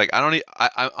just said, he's like, I don't,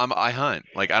 I hunt.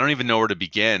 Like, I don't even know where to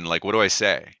begin. Like, what do I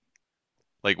say?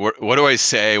 Like, what do I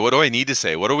say? What do I need to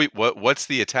say? What's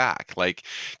the attack? Like,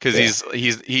 because Yeah,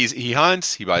 he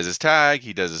hunts, he buys his tag,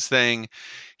 he does his thing.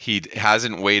 He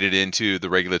hasn't waded into the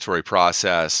regulatory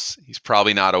process. He's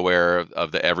probably not aware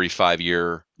of the every 5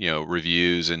 year,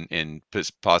 reviews and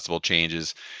possible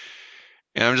changes.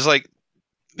 And I'm just like,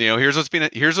 here's what's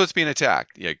being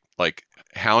attacked. Like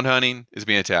hound hunting is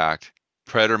being attacked.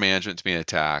 Predator management is being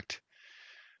attacked.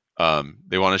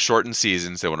 They want to shorten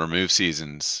seasons. They want to remove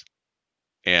seasons.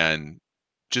 And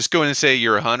just go in and say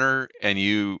you're a hunter and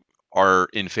you are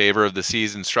in favor of the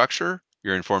season structure.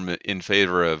 You're in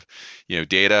favor of,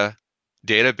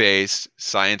 data-based,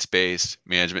 science-based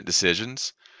management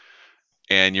decisions,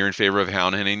 and you're in favor of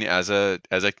hound hunting as a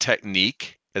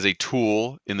technique, as a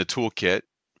tool in the toolkit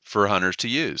for hunters to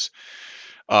use.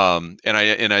 And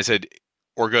I said,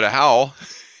 or go to Howl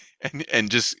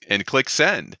and click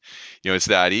send. It's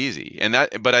that easy.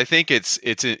 But I think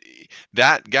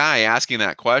that guy asking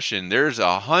that question, there's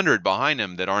 100 behind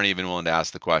him that aren't even willing to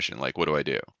ask the question, like, what do I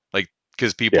do? Like,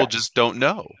 because people yeah, just don't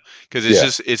know, because yeah.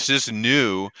 it's just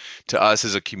new to us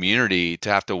as a community to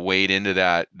have to wade into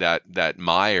that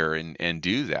mire and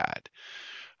do that.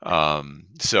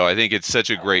 So I think it's such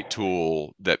a great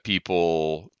tool that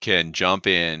people can jump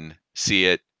in, see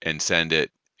it, and send it,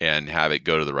 and have it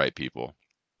go to the right people.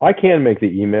 I can make the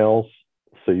emails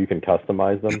so you can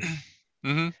customize them.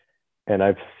 Mm-hmm. And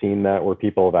I've seen that where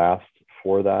people have asked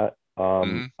for that.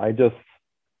 Mm-hmm.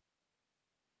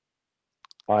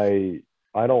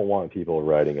 I don't want people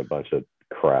writing a bunch of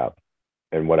crap.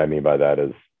 And what I mean by that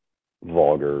is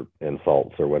vulgar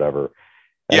insults or whatever.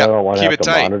 And I Yeah, don't want to keep have it to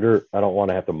tight. monitor. I don't want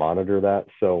to have to monitor that.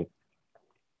 So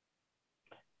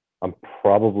I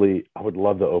would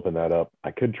love to open that up. I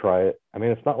could try it. I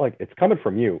mean, it's not like it's coming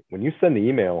from you. When you send the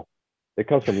email, it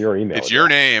comes from your email It's your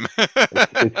address. name.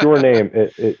 It's your name.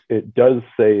 It does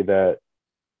say that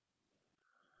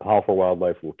Howl for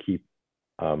Wildlife will keep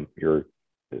your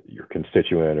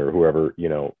constituent or whoever,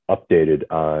 updated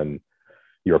on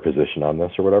your position on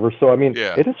this or whatever. So I mean,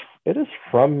 Yeah. it is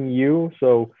from you.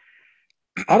 So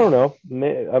I don't know.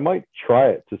 I might try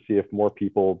it to see if more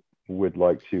people would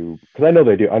like to, because I know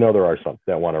they do. I know there are some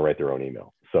that want to write their own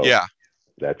email. So Yeah.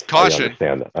 I Caution.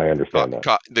 understand that. I understand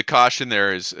that. The caution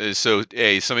there is so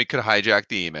somebody could hijack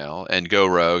the email and go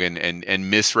rogue and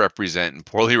misrepresent and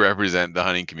poorly represent the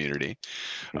hunting community.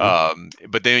 Mm-hmm.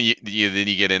 But then you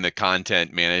get into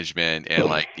content management and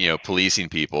policing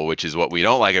people, which is what we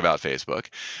don't like about Facebook.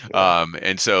 Yeah.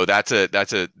 And so that's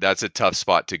a tough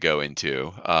spot to go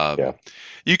into. Yeah.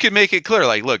 You can make it clear,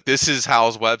 like, look, this is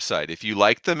Hal's website. If you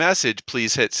like the message,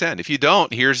 please hit send. If you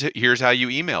don't, here's how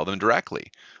you email them directly.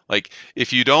 Like,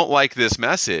 if you don't like this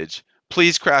message,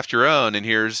 please craft your own. And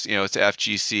here's, it's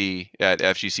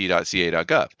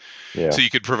fgc@fgc.ca.gov. Yeah. So you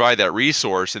could provide that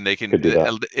resource, and they can, Could do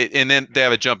that. and then they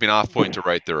have a jumping off point to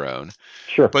write their own.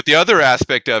 Sure. But the other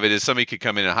aspect of it is somebody could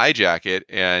come in and hijack it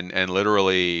and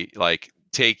literally like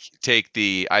take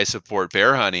the I support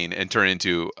bear hunting and turn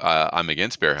into I'm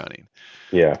against bear hunting.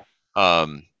 Yeah.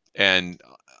 And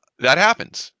that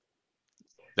happens.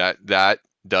 That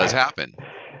does happen.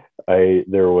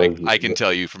 There Like, was I can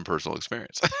tell you from personal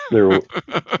experience. there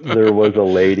there was a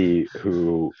lady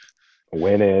who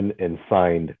went in and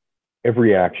signed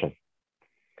every action,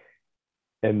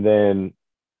 and then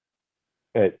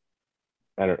at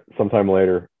I don't know, sometime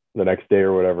later, the next day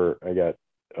or whatever, I got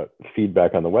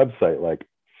feedback on the website like,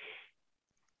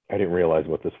 I didn't realize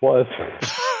what this was.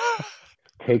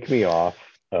 Take me off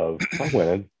of. I went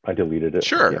in, I deleted it.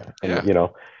 Sure. Yeah, Yeah.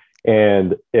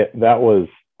 and that was,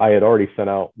 I had already sent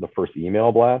out the first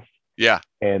email blast, Yeah.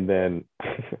 and then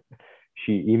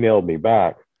she emailed me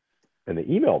back, and the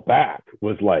email back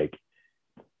was like,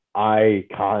 I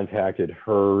contacted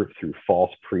her through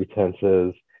false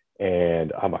pretenses,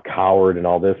 and I'm a coward and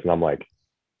all this, and I'm like,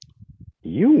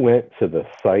 you went to the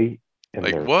site and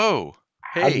Like, there's, whoa.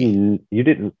 how do Hey. you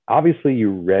didn't, obviously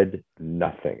you read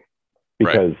nothing,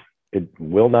 Right. because it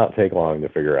will not take long to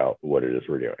figure out what it is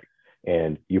we're doing,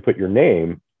 and you put your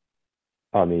name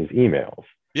on these emails.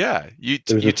 Yeah. You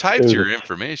It was you just it typed was your just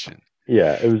information.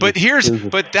 yeah, But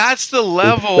that's the it was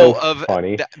level so of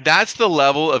funny. that's the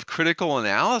level of critical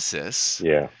analysis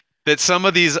Yeah. that some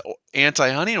of these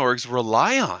anti-hunting orgs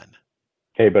rely on.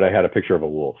 Hey, but I had a picture of a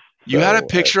wolf. You had a So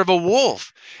picture of a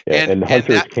wolf, yeah, and and hunters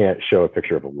that can't show a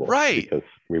picture of a wolf right. because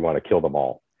we want to kill them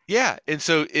all. Yeah, and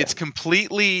so Yeah. it's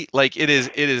completely like it is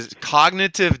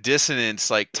cognitive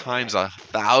dissonance like times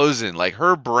 1,000. Like,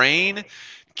 her brain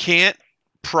can't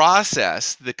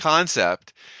process the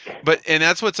concept, and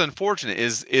that's what's unfortunate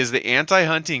is the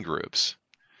anti-hunting groups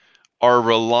are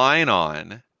relying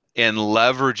on and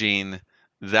leveraging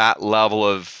that level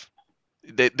of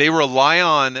they rely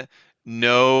on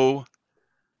no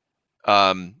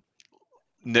um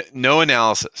no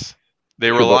analysis. They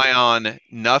Sure, but rely on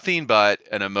nothing but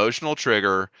an emotional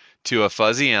trigger to a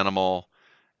fuzzy animal.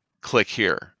 Click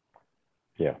here.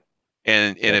 yeah.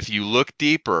 And Yeah. if you look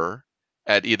deeper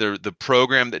at either the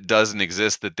program that doesn't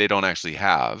exist that they don't actually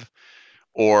have,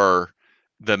 or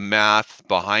the math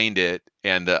behind it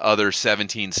and the other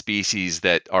 17 species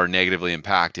that are negatively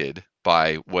impacted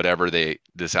by whatever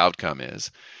this outcome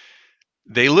is,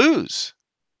 they lose.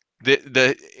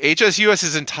 The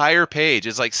HSUS's entire page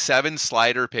is like 7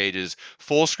 slider pages,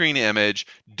 full screen image,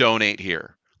 donate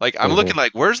here. Like, I'm Mm-hmm. looking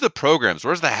like, where's the programs?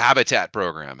 Where's the habitat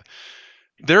program?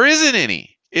 There isn't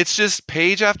any. It's just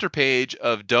page after page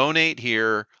of donate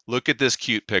here. Look at this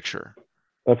cute picture.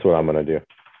 That's what I'm gonna do.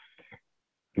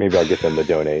 Maybe I'll get them to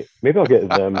donate. Maybe I'll get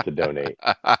them to donate.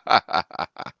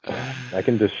 I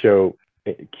can just show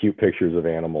cute pictures of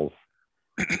animals.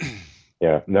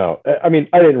 Yeah, no, I mean,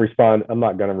 I didn't respond. I'm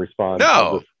not gonna respond. No.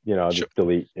 I'll Sure. just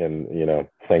delete and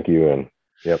thank you, and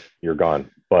yep, you're gone.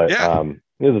 But Yeah.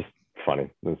 it was funny.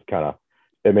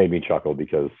 It made me chuckle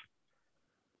because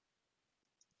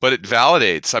But it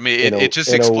validates. I mean, in it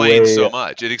just a explains so way,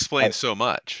 much. It I explains so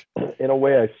much. in a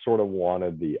way I sort of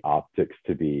wanted the optics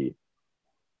to be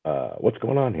what's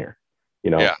going on here?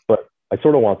 Yeah. But I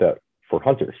sort of want that for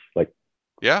hunters. Like,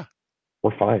 Yeah.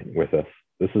 we're fine with this.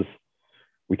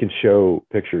 We can show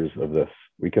pictures of this.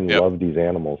 We can Yep. love these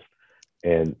animals,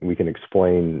 and we can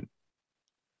explain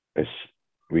the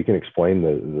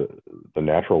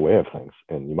natural way of things.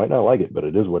 And you might not like it, but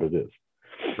it is what it is.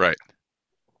 Right.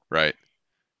 Right.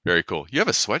 Very cool. You have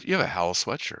a Howl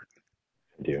sweatshirt.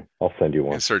 I do. I'll send you You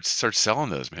one. start selling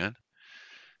those, man.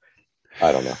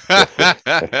 I don't know. We'll see.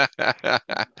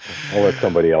 I'll let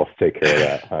somebody else take care of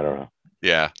that. I don't know.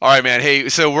 Yeah. All right, man. Hey,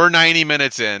 so we're 90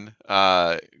 minutes in.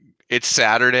 It's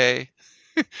Saturday.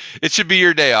 It should be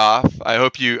your day off. I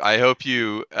hope you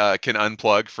can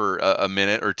unplug for a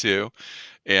minute or two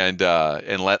and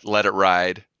let it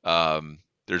ride.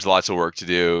 There's lots of work to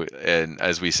do, and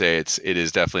as we say, it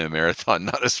is definitely a marathon,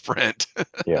 not a sprint.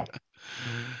 Yeah,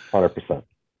 100%.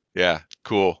 Yeah,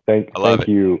 cool. Thank I love thank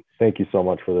it. you thank you so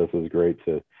much for this. It was great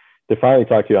to finally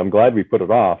talk to you. I'm glad we put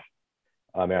it off.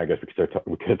 I mean, I guess we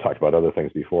could have talked about other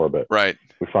things before, but Right.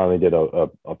 we finally did a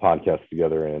podcast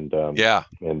together, Yeah.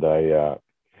 and I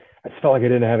just felt like I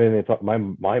didn't have anything to talk.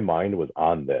 My mind was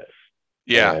on this,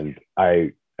 Yeah. and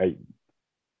I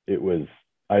it was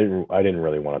I didn't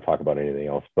really want to talk about anything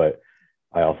else, but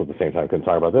I also at the same time couldn't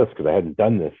talk about this because I hadn't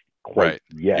done this quite Right.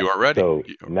 yet. You are ready. So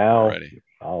You are now ready.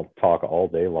 I'll talk all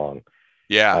day long.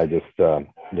 Yeah. I just I'm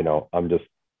just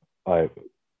I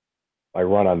I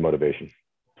run on motivation,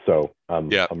 so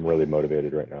Yeah. I'm really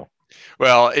motivated right now.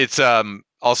 Well, it's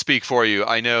I'll speak for you.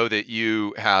 I know that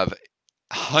you have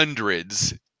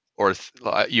hundreds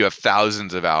you have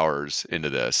thousands of hours into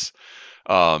this.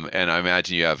 And I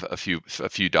imagine you have a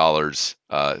few dollars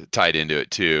tied into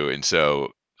it too. And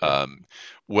so, Yeah, um,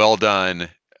 well done.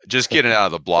 Just getting out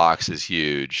of the blocks is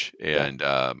huge, yeah, and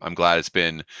I'm glad it's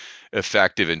been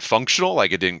effective and functional.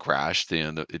 Like it didn't crash,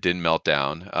 it didn't melt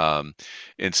down,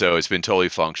 and so it's been totally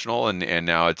functional. And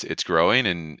now it's growing,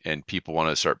 and people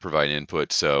want to start providing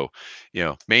input. So,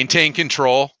 maintain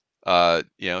control. Make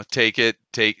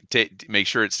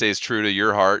sure it stays true to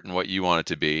your heart and what you want it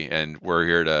to be, and we're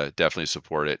here to definitely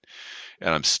support it. And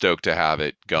I'm stoked to have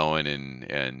it going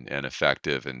and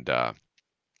effective, and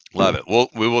love it.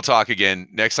 We will talk again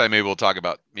next time. Maybe we'll talk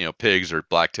about pigs or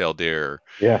black-tailed deer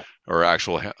yeah. or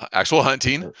actual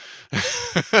hunting.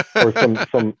 Or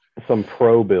some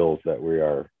pro bills that we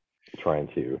are trying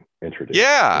to introduce.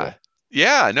 Yeah.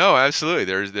 Yeah, no, absolutely.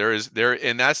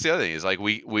 And that's the other thing is like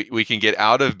we can get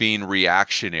out of being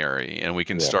reactionary and we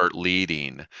can Yeah, start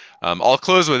leading. I'll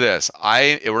close with this.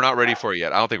 We're not ready for it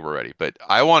yet. I don't think we're ready, but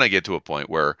I want to get to a point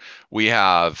where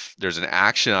there's an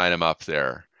action item up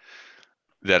there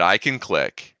that I can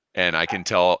click and I can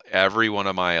tell every one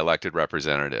of my elected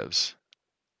representatives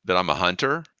that I'm a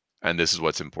hunter and this is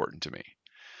what's important to me.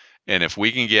 And if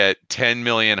we can get 10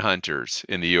 million hunters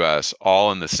in the US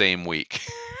all in the same week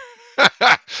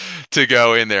to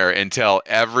go in there and tell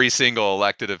every single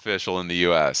elected official in the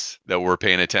US that we're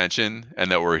paying attention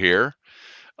and that we're here,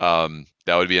 that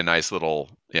would be a nice little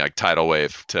tidal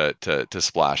wave to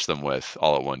splash them with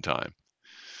all at one time.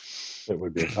 it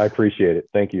would be. I appreciate it.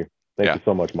 Thank you. Thank Yeah. you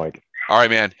so much, Mike. All right,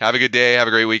 man. Have a good day. Have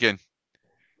a great weekend.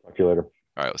 Talk to you later. All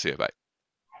right. We'll see you. Bye.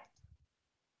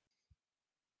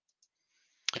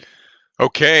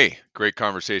 Okay, great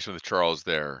conversation with Charles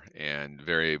there, and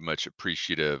very much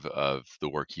appreciative of the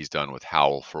work he's done with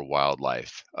Howl for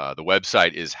Wildlife. The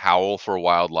website is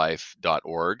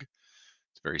howlforwildlife.org.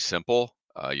 It's very simple.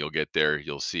 You'll get there,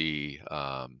 you'll see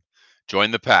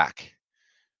join the pack,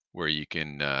 where you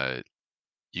can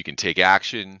take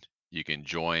action. You can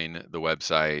join the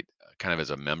website kind of as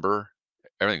a member.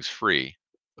 Everything's free,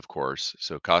 of course,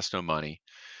 so it costs no money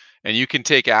and you can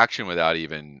take action without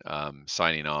even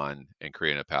signing on and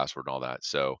creating a password and all that.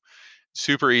 So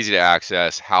super easy to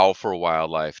access.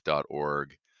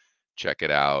 Howlforwildlife.org. Check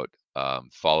it out.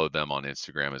 Follow them on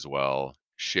Instagram as well.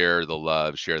 Share the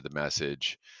love, share the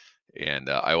message, and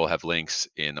I will have links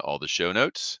in all the show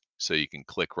notes, so you can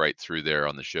click right through there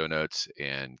on the show notes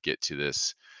and get to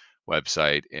this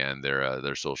website and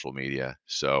their social media.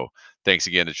 So thanks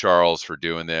again to Charles for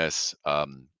doing this.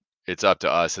 It's up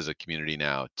to us as a community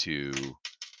now to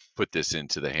put this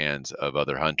into the hands of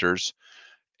other hunters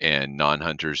and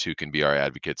non-hunters who can be our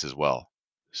advocates as well.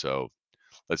 So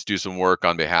let's do some work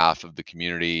on behalf of the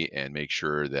community and make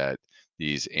sure that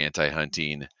these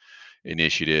anti-hunting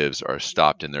initiatives are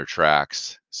stopped in their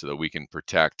tracks so that we can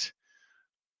protect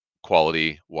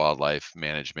quality wildlife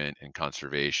management and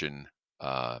conservation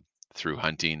uh, through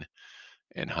hunting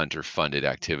and hunter funded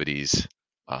activities.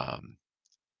 Um,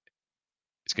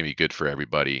 it's going to be good for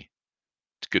everybody.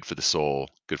 It's good for the soul,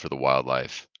 good for the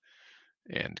wildlife,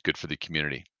 and good for the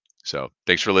community. So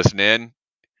thanks for listening in.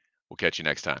 We'll catch you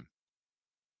next time.